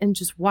sit and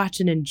just watch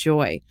and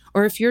enjoy.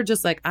 Or if you're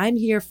just like, I'm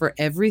here for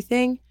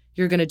everything,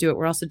 you're going to do it.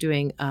 We're also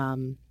doing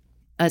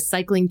a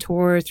cycling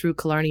tour through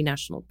Killarney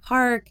National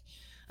Park.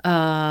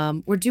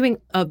 We're doing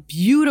a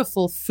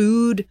beautiful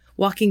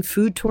walking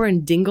food tour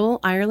in Dingle,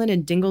 Ireland.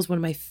 And Dingle's one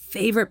of my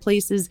favorite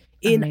places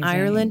in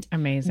Ireland.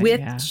 Amazing.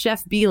 With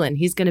Chef Beelan.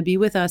 He's going to be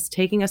with us,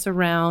 taking us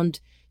around.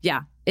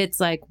 Yeah.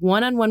 It's like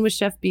one-on-one with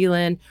Chef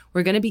Beelan.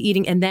 We're going to be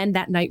eating. And then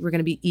that night, we're going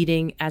to be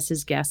eating as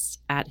his guests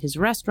at his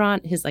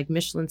restaurant, his like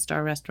Michelin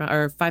star restaurant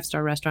or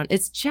 5-star restaurant.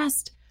 It's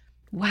just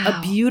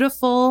a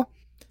beautiful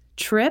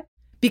trip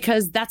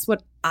because that's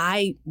what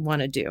I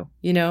want to do,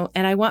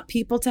 and I want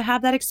people to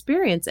have that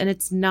experience. And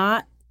it's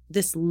not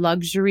this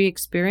luxury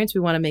experience.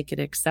 We want to make it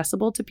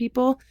accessible to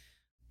people.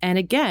 And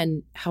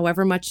again,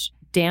 however much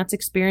dance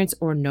experience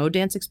or no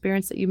dance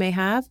experience that you may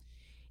have,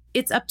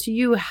 it's up to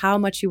you how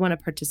much you want to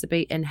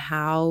participate and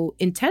how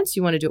intense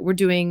you want to do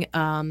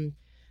it.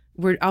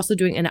 We're also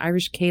doing an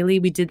Irish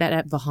Kaylee. We did that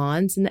at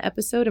Vaughan's in the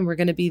episode, and we're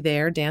going to be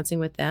there dancing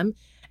with them.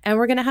 And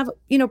we're going to have,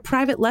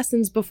 private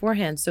lessons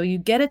beforehand. So you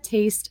get a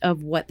taste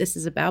of what this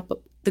is about. But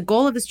the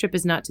goal of this trip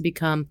is not to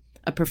become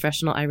a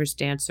professional Irish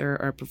dancer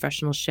or a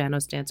professional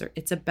Shanos dancer.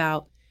 It's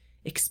about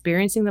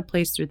experiencing the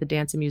place through the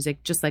dance and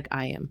music, just like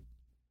I am.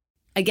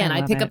 Again,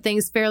 I pick up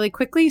things fairly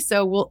quickly,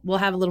 so we'll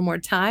have a little more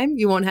time.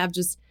 You won't have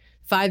just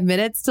 5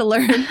 minutes to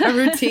learn a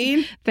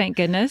routine. Thank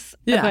goodness.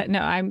 Yeah. But no,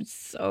 I'm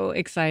so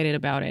excited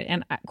about it.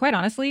 And quite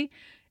honestly,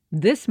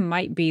 this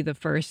might be the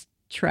first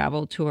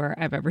travel tour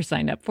I've ever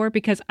signed up for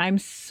because I'm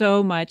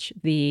so much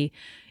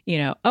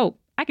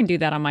I can do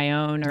that on my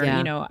own or,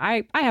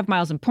 I have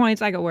miles and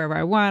points. I go wherever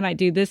I want. I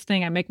do this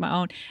thing. I make my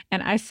own.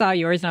 And I saw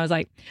yours and I was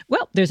like,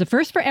 well, there's a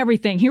first for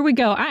everything. Here we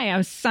go. I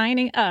am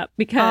signing up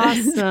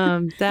because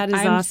awesome. That is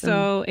I'm awesome.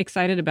 so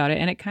excited about it.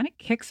 And it kind of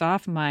kicks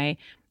off my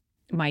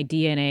my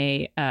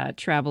DNA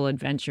travel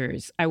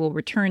adventures. I will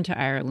return to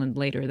Ireland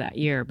later that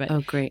year, but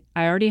Oh, great.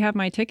 I already have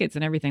my tickets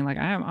and everything. Like,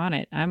 I am on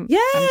it. I'm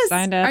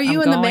signed up. Are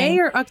you I'm in going. the May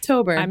or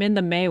October? I'm in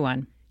the May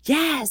one.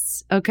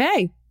 Yes.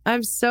 Okay.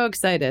 I'm so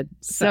excited.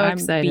 So I'm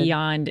excited.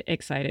 Beyond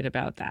excited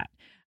about that.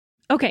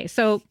 Okay.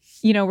 So,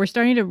 we're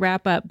starting to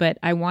wrap up, but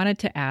I wanted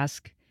to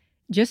ask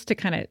just to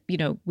kind of,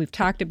 we've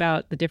talked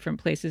about the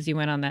different places you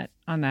went on that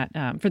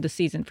for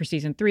season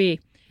 3.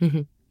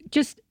 Mm-hmm.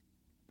 Just,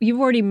 you've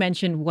already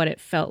mentioned what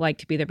it felt like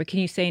to be there, but can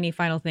you say any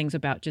final things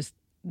about just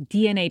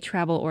DNA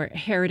travel or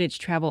heritage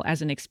travel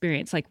as an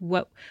experience? Like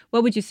what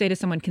would you say to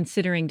someone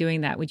considering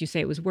doing that? Would you say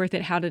it was worth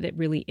it? How did it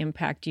really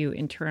impact you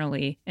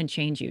internally and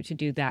change you to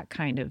do that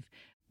kind of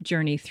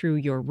journey through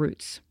your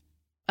roots?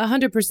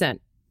 100%.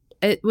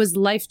 It was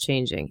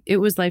life-changing.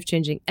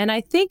 And I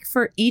think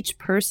for each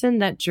person,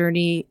 that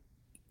journey,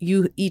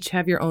 you each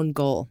have your own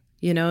goal,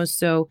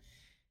 So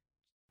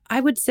I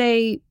would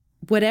say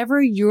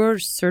whatever you're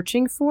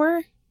searching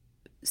for,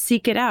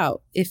 seek it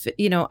out. If,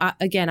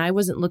 again, I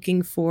wasn't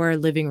looking for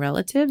living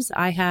relatives.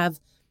 I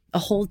have a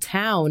whole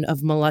town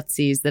of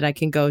Mallozzis that I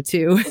can go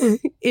to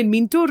in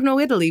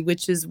Minturno, Italy,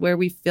 which is where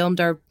we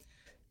filmed our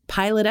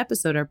pilot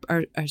episode,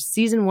 our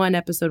season 1,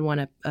 episode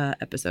 1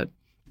 episode.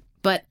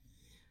 But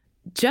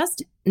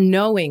just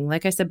knowing,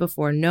 like I said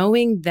before,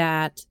 knowing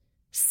that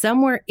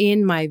somewhere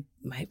in my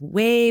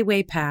way,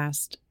 way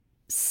past,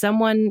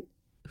 someone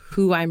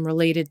who I'm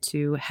related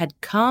to had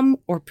come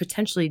or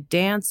potentially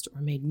danced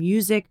or made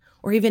music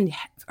or even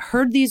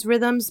heard these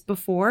rhythms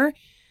before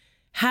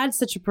had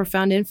such a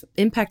profound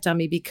impact on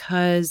me,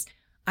 because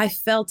I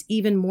felt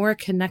even more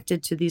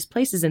connected to these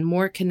places and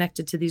more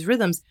connected to these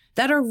rhythms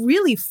that are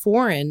really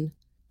foreign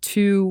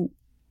to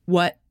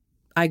what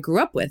I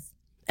grew up with.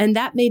 And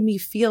that made me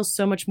feel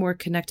so much more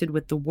connected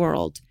with the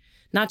world,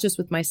 not just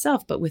with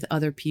myself, but with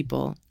other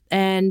people.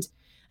 And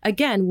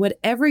again,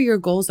 whatever your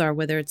goals are,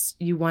 whether it's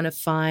you want to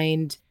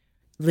find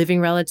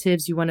living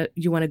relatives, you want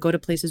to go to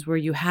places where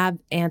you have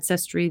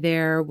ancestry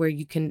there, where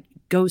you can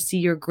go see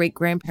your great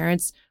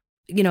grandparents,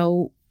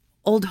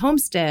 old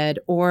homestead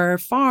or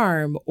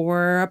farm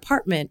or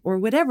apartment or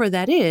whatever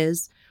that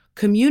is,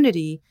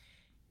 community,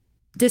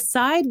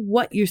 decide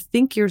what you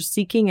think you're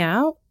seeking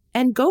out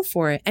and go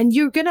for it. And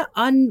you're going to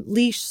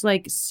unleash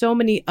like so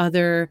many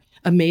other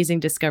amazing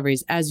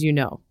discoveries, as you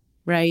know,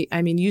 right?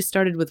 I mean, you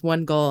started with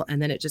one goal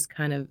and then it just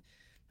kind of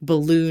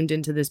ballooned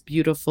into this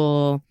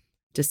beautiful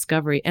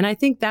discovery. And I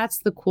think that's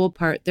the cool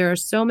part. There are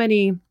so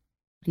many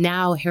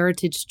now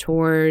heritage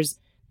tours,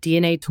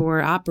 DNA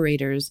tour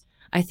operators.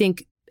 I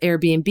think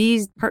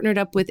Airbnb's partnered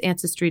up with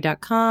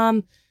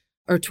Ancestry.com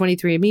or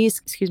 23andMe,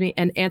 excuse me,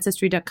 and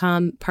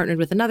Ancestry.com partnered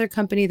with another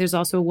company. There's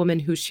also a woman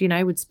who she and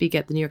I would speak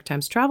at the New York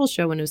Times travel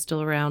show when it was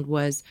still around,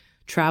 was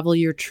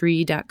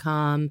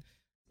TravelYourTree.com.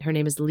 Her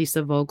name is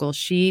Lisa Vogel.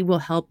 She will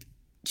help.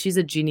 She's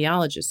a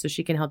genealogist, so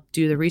she can help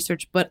do the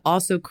research, but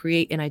also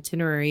create an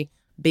itinerary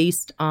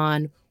based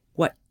on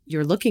what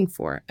you're looking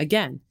for.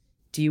 Again,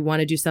 do you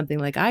want to do something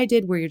like I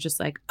did where you're just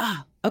like,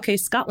 okay,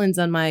 Scotland's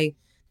on my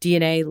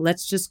DNA.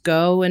 Let's just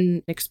go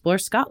and explore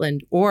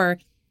Scotland. Or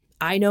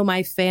I know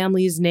my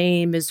family's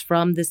name is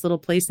from this little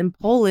place in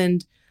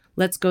Poland.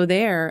 Let's go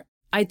there.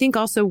 I think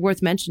also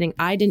worth mentioning,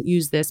 I didn't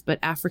use this,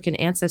 but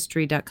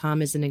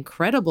AfricanAncestry.com is an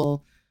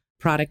incredible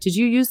product. Did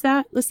you use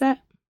that, Lisette?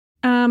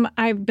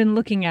 I've been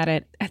looking at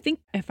it. I think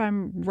if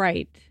I'm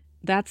right,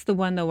 that's the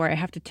one though where I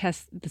have to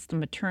test the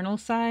maternal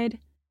side.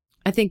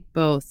 I think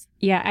both.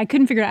 Yeah, I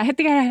couldn't figure it out. I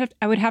think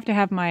I would have to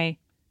have my.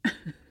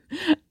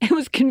 It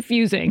was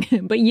confusing,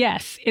 but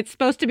yes, it's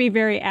supposed to be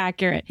very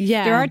accurate.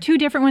 Yeah. There are 2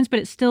 different ones, but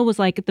it still was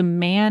like the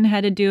man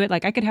had to do it.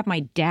 Like I could have my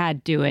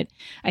dad do it.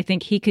 I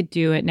think he could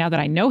do it now that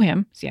I know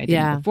him. See, I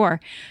didn't before.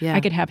 Yeah. I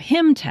could have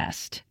him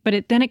test,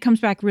 but then it comes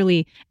back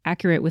really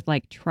accurate with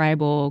like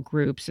tribal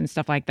groups and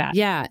stuff like that.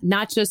 Yeah,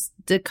 not just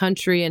the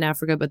country in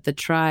Africa, but the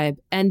tribe.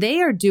 And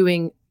they are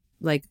doing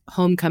like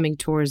homecoming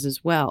tours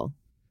as well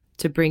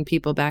to bring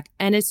people back.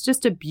 And it's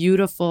just a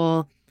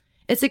beautiful,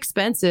 it's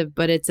expensive,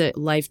 but it's a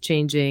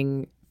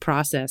life-changing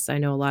process. I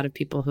know a lot of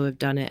people who have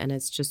done it, and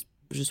it's just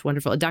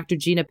wonderful. Dr.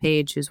 Gina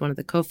Page, who's one of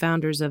the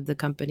co-founders of the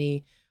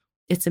company,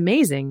 it's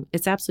amazing.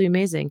 It's absolutely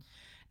amazing.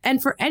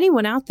 And for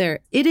anyone out there,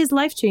 it is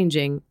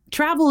life-changing.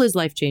 Travel is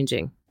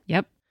life-changing.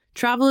 Yep.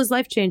 Travel is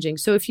life-changing.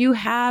 So if you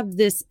have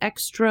this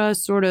extra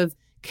sort of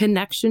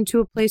connection to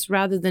a place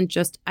rather than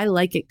just, I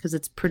like it because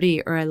it's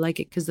pretty, or I like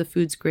it because the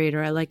food's great,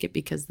 or I like it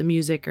because the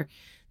music, or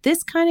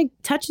this kind of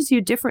touches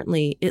you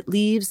differently. It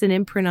leaves an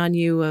imprint on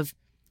you of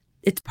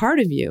it's part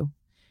of you.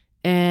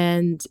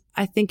 And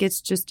I think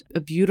it's just a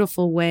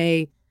beautiful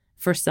way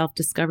for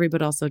self-discovery,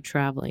 but also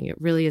traveling.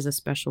 It really is a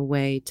special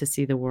way to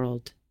see the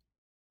world.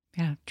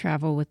 Yeah,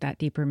 travel with that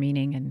deeper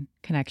meaning and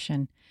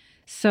connection.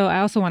 So I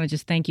also want to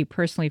just thank you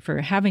personally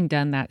for having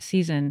done that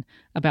season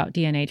about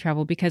DNA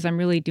travel, because I'm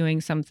really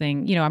doing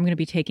something, I'm going to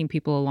be taking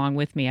people along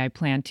with me. I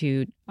plan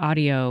to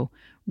audio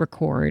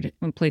record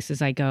in places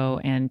I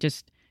go and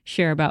just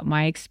share about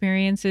my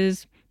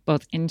experiences,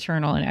 both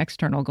internal and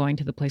external, going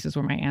to the places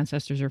where my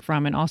ancestors are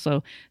from, and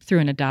also through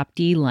an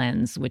adoptee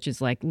lens, which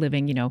is like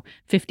living,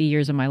 50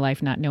 years of my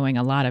life not knowing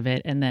a lot of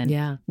it, and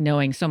then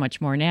knowing so much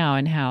more now,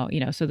 and how,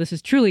 so this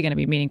is truly going to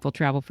be meaningful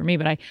travel for me.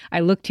 But I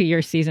look to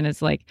your season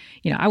as like,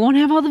 I won't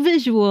have all the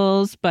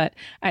visuals, but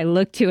I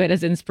look to it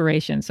as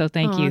inspiration. So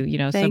thank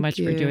you, so much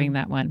for doing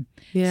that one.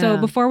 Yeah. So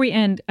before we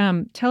end,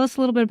 tell us a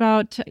little bit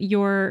about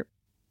your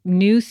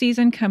new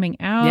season coming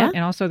out. Yeah.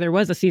 And also there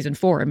was a season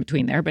 4 in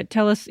between there, but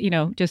tell us,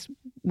 just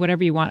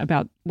whatever you want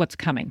about what's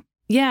coming.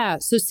 Yeah.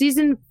 So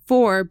season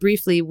 4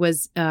 briefly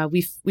was,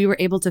 we were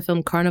able to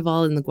film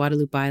Carnival in the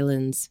Guadalupe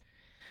Islands,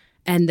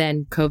 and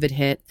then COVID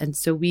hit. And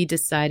so we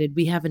decided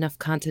we have enough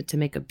content to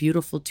make a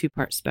beautiful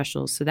 2-part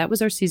special. So that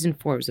was our season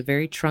 4. It was a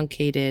very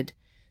truncated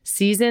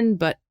season,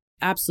 but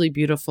absolutely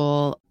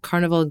beautiful.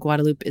 Carnival in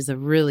Guadalupe is a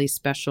really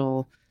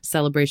special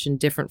celebration,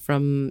 different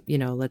from,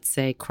 let's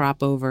say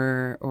Crop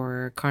Over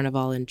or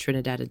Carnival in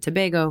Trinidad and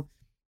Tobago,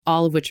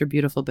 all of which are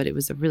beautiful, but it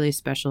was a really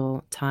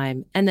special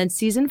time. And then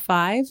season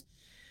 5,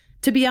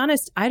 to be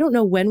honest, I don't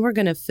know when we're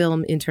going to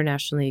film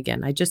internationally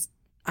again.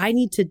 I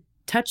need to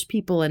touch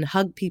people and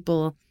hug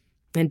people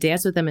and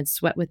dance with them and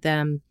sweat with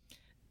them.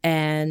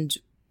 And,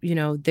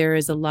 there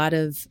is a lot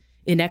of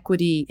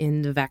inequity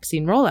in the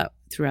vaccine rollout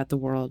throughout the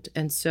world.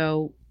 And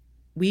so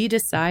we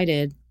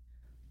decided,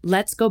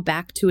 let's go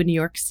back to a New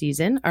York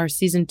season. Our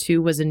season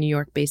 2 was a New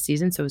York-based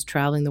season, so it was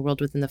traveling the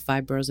world within the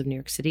 5 boroughs of New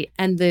York City.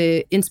 And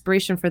the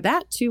inspiration for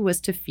that, too, was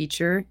to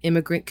feature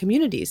immigrant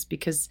communities,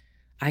 because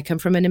I come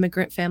from an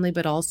immigrant family,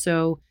 but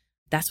also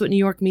that's what New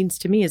York means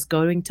to me, is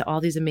going to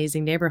all these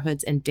amazing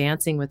neighborhoods and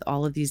dancing with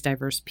all of these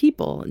diverse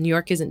people. New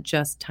York isn't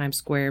just Times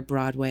Square,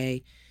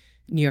 Broadway,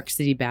 New York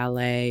City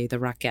Ballet, the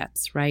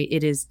Rockettes, right?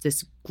 It is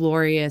this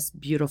glorious,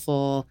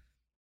 beautiful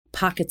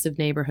pockets of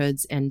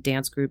neighborhoods and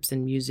dance groups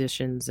and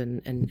musicians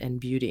and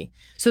beauty.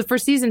 So for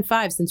season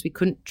 5, since we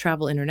couldn't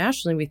travel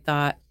internationally, we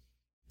thought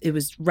it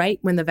was right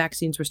when the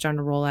vaccines were starting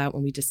to roll out,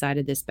 when we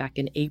decided this back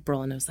in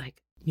April. And I was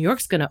like, New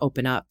York's going to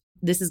open up.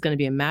 This is going to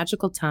be a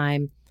magical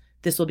time.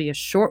 This will be a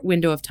short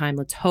window of time.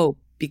 Let's hope.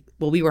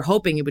 We were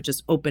hoping it would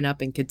just open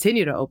up and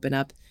continue to open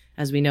up.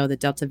 As we know, the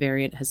Delta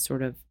variant has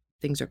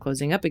things are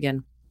closing up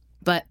again.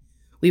 But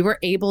we were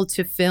able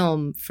to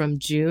film from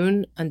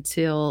June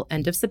until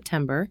end of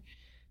September,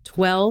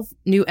 12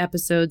 new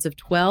episodes of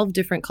 12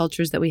 different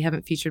cultures that we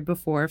haven't featured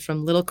before,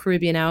 from Little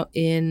Caribbean out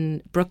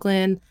in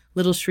Brooklyn,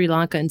 Little Sri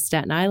Lanka in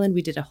Staten Island.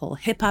 We did a whole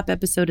hip hop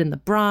episode in the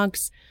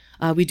Bronx.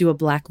 We do a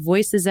Black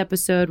Voices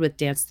episode with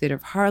Dance Theater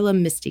of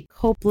Harlem, Misty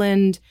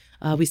Copeland.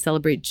 We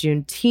celebrate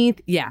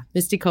Juneteenth. Yeah,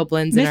 Misty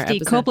Copeland's in our episode.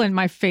 Misty Copeland,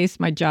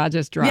 my jaw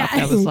just dropped.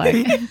 Yeah. I was like...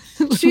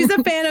 She's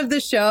a fan of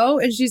the show,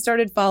 and she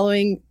started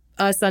following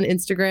us on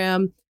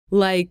Instagram.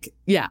 Like,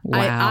 yeah,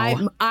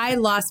 wow. I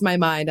lost my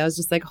mind. I was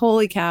just like,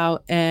 holy cow.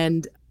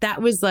 And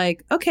that was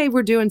like, okay,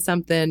 we're doing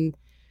something.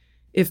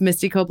 If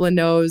Misty Copeland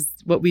knows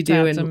what we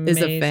do and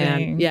is a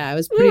fan. Yeah, it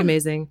was pretty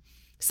amazing.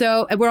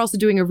 So we're also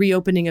doing a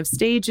reopening of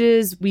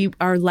stages.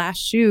 Our last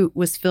shoot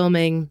was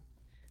filming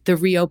the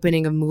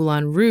reopening of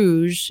Moulin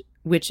Rouge,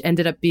 which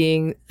ended up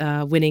being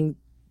winning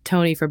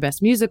Tony for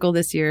Best Musical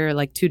this year,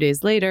 like 2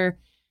 days later.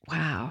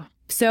 Wow.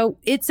 So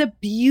it's a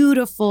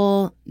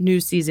beautiful new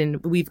season.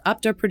 We've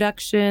upped our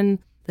production,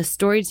 the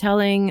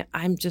storytelling.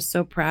 I'm just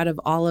so proud of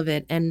all of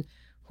it. And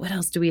what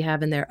else do we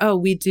have in there? Oh,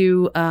 we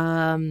do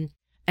an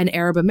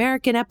Arab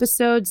American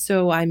episode.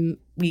 So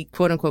we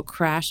quote unquote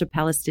crash a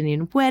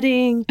Palestinian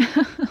wedding.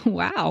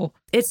 Wow.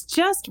 It's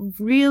just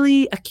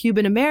really a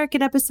Cuban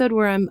American episode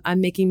where I'm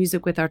making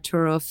music with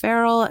Arturo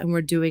Farrell, and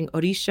we're doing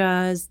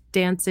Orishas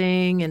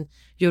dancing and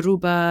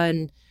Yoruba.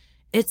 And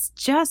it's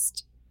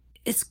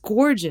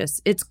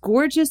gorgeous. It's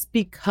gorgeous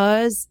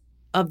because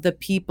of the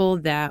people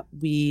that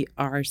we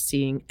are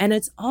seeing. And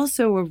it's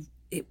also,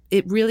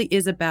 it really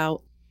is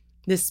about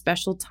this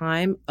special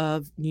time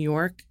of New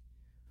York,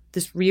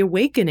 this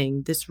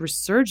reawakening, this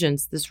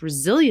resurgence, this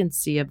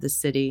resiliency of the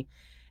city.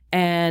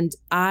 And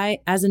I,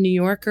 as a New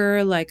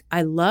Yorker,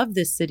 I love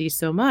this city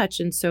so much.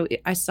 And so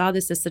I saw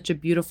this as such a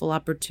beautiful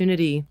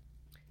opportunity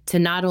to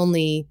not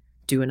only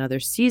do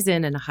another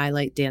season and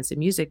highlight dance and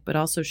music, but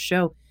also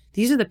show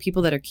these are the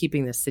people that are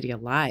keeping this city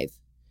alive.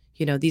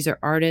 These are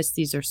artists,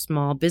 these are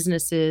small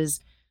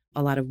businesses,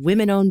 a lot of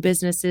women-owned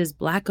businesses,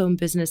 Black-owned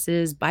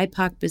businesses,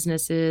 BIPOC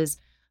businesses.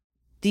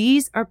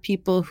 These are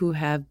people who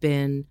have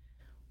been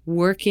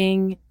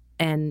working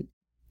and,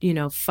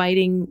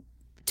 fighting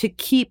to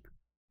keep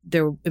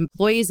their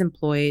employees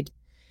employed,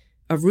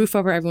 a roof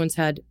over everyone's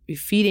head,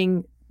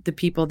 feeding the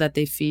people that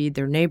they feed,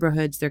 their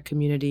neighborhoods, their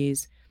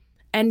communities,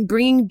 and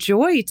bringing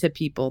joy to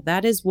people.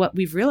 That is what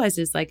we've realized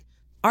is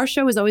our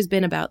show has always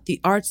been about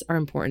the arts are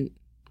important,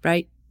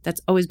 right? That's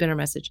always been our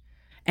message.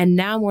 And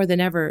now more than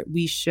ever,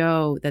 we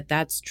show that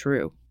that's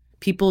true.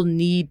 People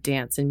need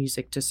dance and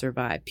music to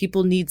survive.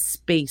 People need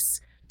space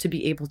to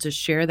be able to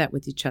share that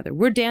with each other.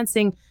 We're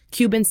dancing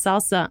Cuban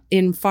salsa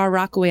in Far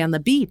Rockaway on the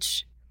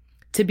beach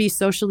to be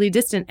socially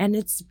distant. And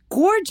it's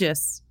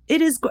gorgeous.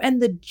 It is.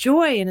 And the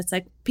joy. And it's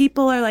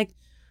people are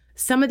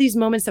some of these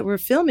moments that we're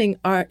filming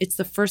it's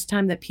the first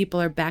time that people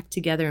are back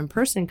together in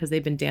person because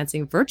they've been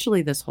dancing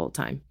virtually this whole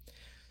time.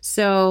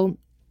 So,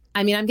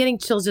 I mean, I'm getting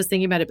chills just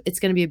thinking about it. It's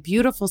going to be a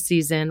beautiful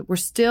season. We're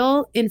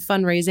still in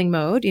fundraising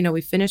mode. You know,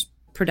 we finished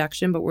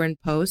production, but we're in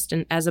post.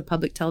 And as a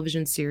public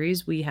television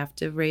series, we have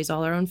to raise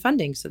all our own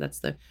funding. So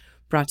that's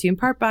brought to you in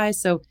part by.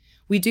 So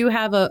we do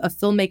have a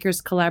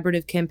filmmakers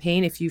collaborative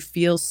campaign. If you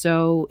feel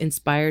so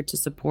inspired to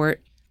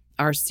support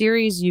our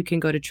series, you can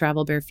go to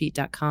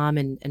travelbarefeet.com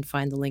and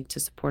find the link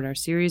to support our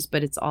series.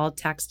 But it's all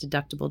tax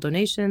deductible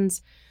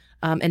donations.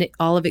 And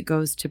all of it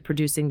goes to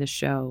producing the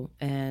show.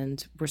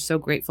 And we're so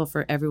grateful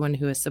for everyone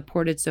who has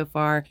supported so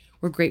far.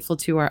 We're grateful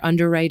to our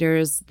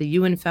underwriters, the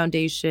UN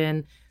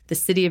Foundation. The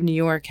City of New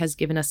York has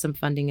given us some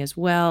funding as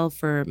well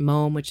for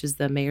MOME, which is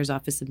the Mayor's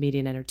Office of Media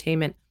and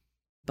Entertainment.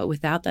 But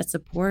without that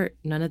support,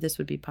 none of this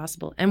would be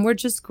possible. And we're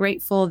just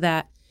grateful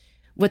that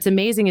what's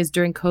amazing is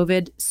during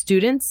COVID,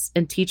 students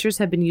and teachers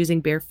have been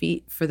using Bare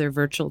Feet for their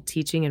virtual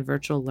teaching and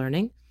virtual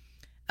learning.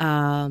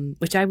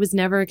 Which I was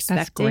never expecting.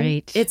 That's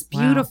great. It's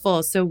beautiful.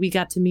 Wow. So we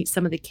got to meet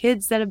some of the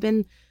kids that have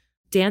been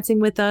dancing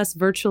with us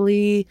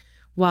virtually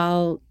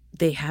while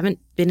they haven't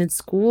been in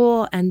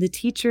school. And the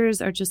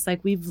teachers are just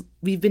like, we've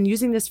been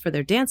using this for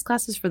their dance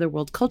classes, for their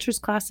world cultures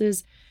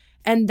classes.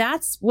 And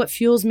that's what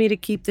fuels me to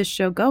keep this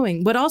show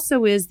going. What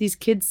also is these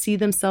kids see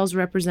themselves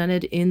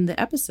represented in the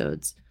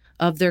episodes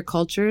of their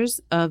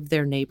cultures, of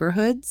their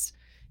neighborhoods,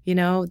 you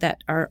know,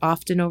 that are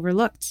often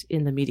overlooked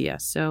in the media.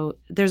 So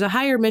there's a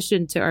higher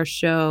mission to our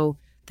show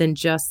than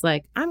just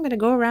like, I'm going to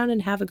go around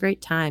and have a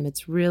great time.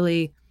 It's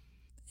really,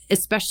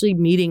 especially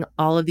meeting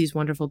all of these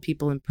wonderful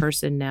people in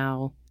person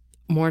now,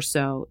 more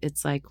so,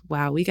 it's like,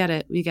 wow, we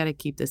gotta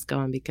keep this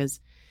going because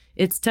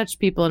it's touched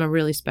people in a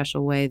really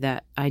special way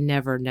that I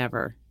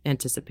never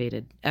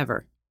anticipated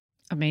ever.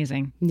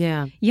 Amazing.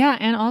 Yeah. Yeah.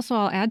 And also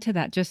I'll add to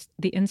that just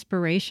the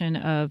inspiration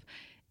of,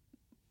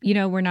 you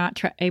know, we're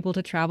not able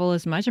to travel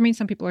as much. I mean,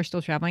 some people are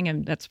still traveling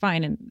and that's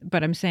fine.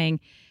 But I'm saying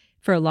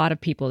for a lot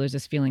of people, there's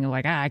this feeling of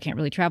like, I can't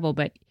really travel.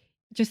 But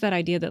just that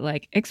idea that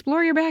like,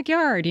 explore your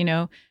backyard, you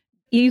know,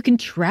 you can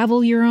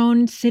travel your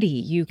own city.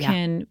 You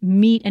can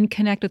meet and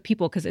connect with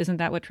people because isn't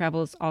that what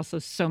travel is also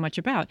so much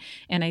about?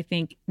 And I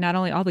think not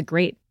only all the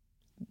great,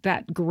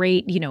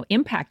 you know,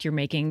 impact you're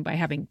making by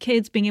having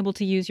kids being able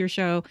to use your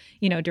show,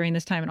 you know, during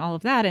this time and all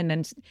of that. And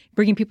then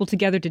bringing people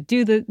together to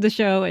do the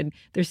show and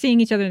they're seeing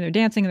each other and they're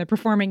dancing and they're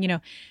performing, you know,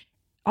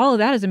 all of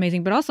that is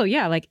amazing. But also,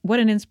 yeah, like what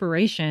an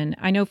inspiration.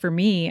 I know for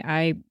me,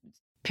 I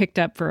picked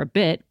up for a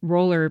bit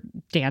roller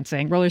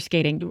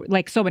skating,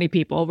 like so many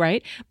people,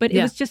 right? But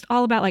it was just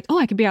all about like, oh,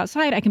 I can be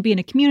outside. I can be in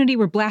a community.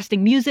 We're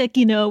blasting music,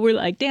 you know, we're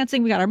like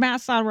dancing. We got our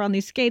masks on. We're on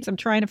these skates. I'm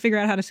trying to figure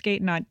out how to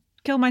skate and not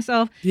kill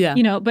myself,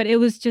 you know, but it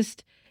was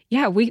just,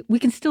 yeah, we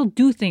can still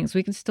do things.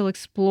 We can still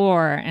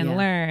explore and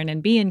learn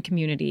and be in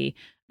community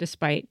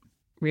despite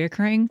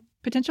reoccurring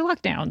potential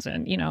lockdowns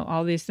and, you know,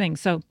 all these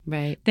things. So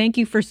thank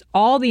you for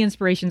all the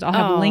inspirations. I'll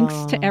have links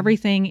to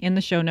everything in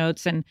the show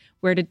notes and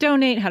where to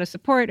donate, how to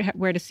support,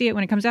 where to see it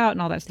when it comes out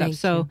and all that stuff.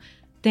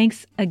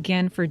 Thanks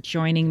again for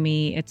joining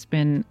me. It's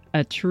been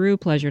a true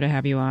pleasure to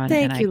have you on.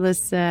 Thank you,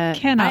 Lisette. I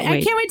can't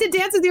wait to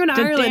dance with you in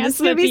Ireland. Dance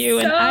with you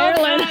in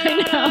Ireland.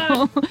 I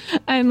know.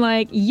 I'm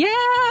like, yeah,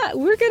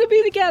 we're going to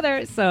be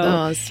together.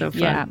 So, it's so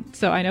fun. Yeah.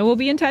 So I know we'll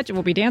be in touch.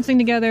 We'll be dancing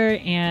together.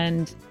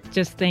 And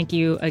just thank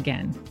you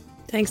again.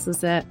 Thanks,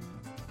 Lisette.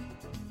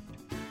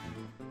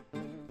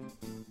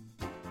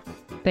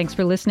 Thanks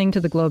for listening to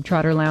the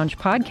Globetrotter Lounge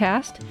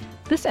podcast.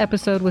 This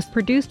episode was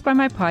produced by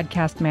my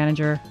podcast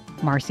manager,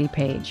 Marcy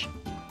Page.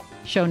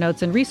 Show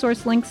notes and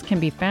resource links can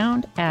be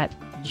found at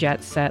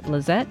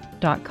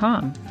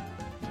jetsetlizette.com.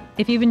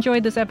 If you've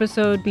enjoyed this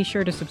episode, be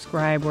sure to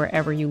subscribe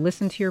wherever you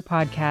listen to your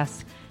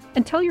podcasts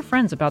and tell your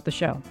friends about the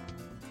show.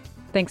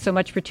 Thanks so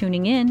much for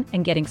tuning in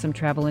and getting some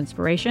travel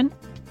inspiration.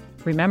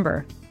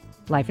 Remember,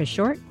 life is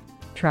short,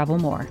 travel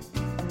more.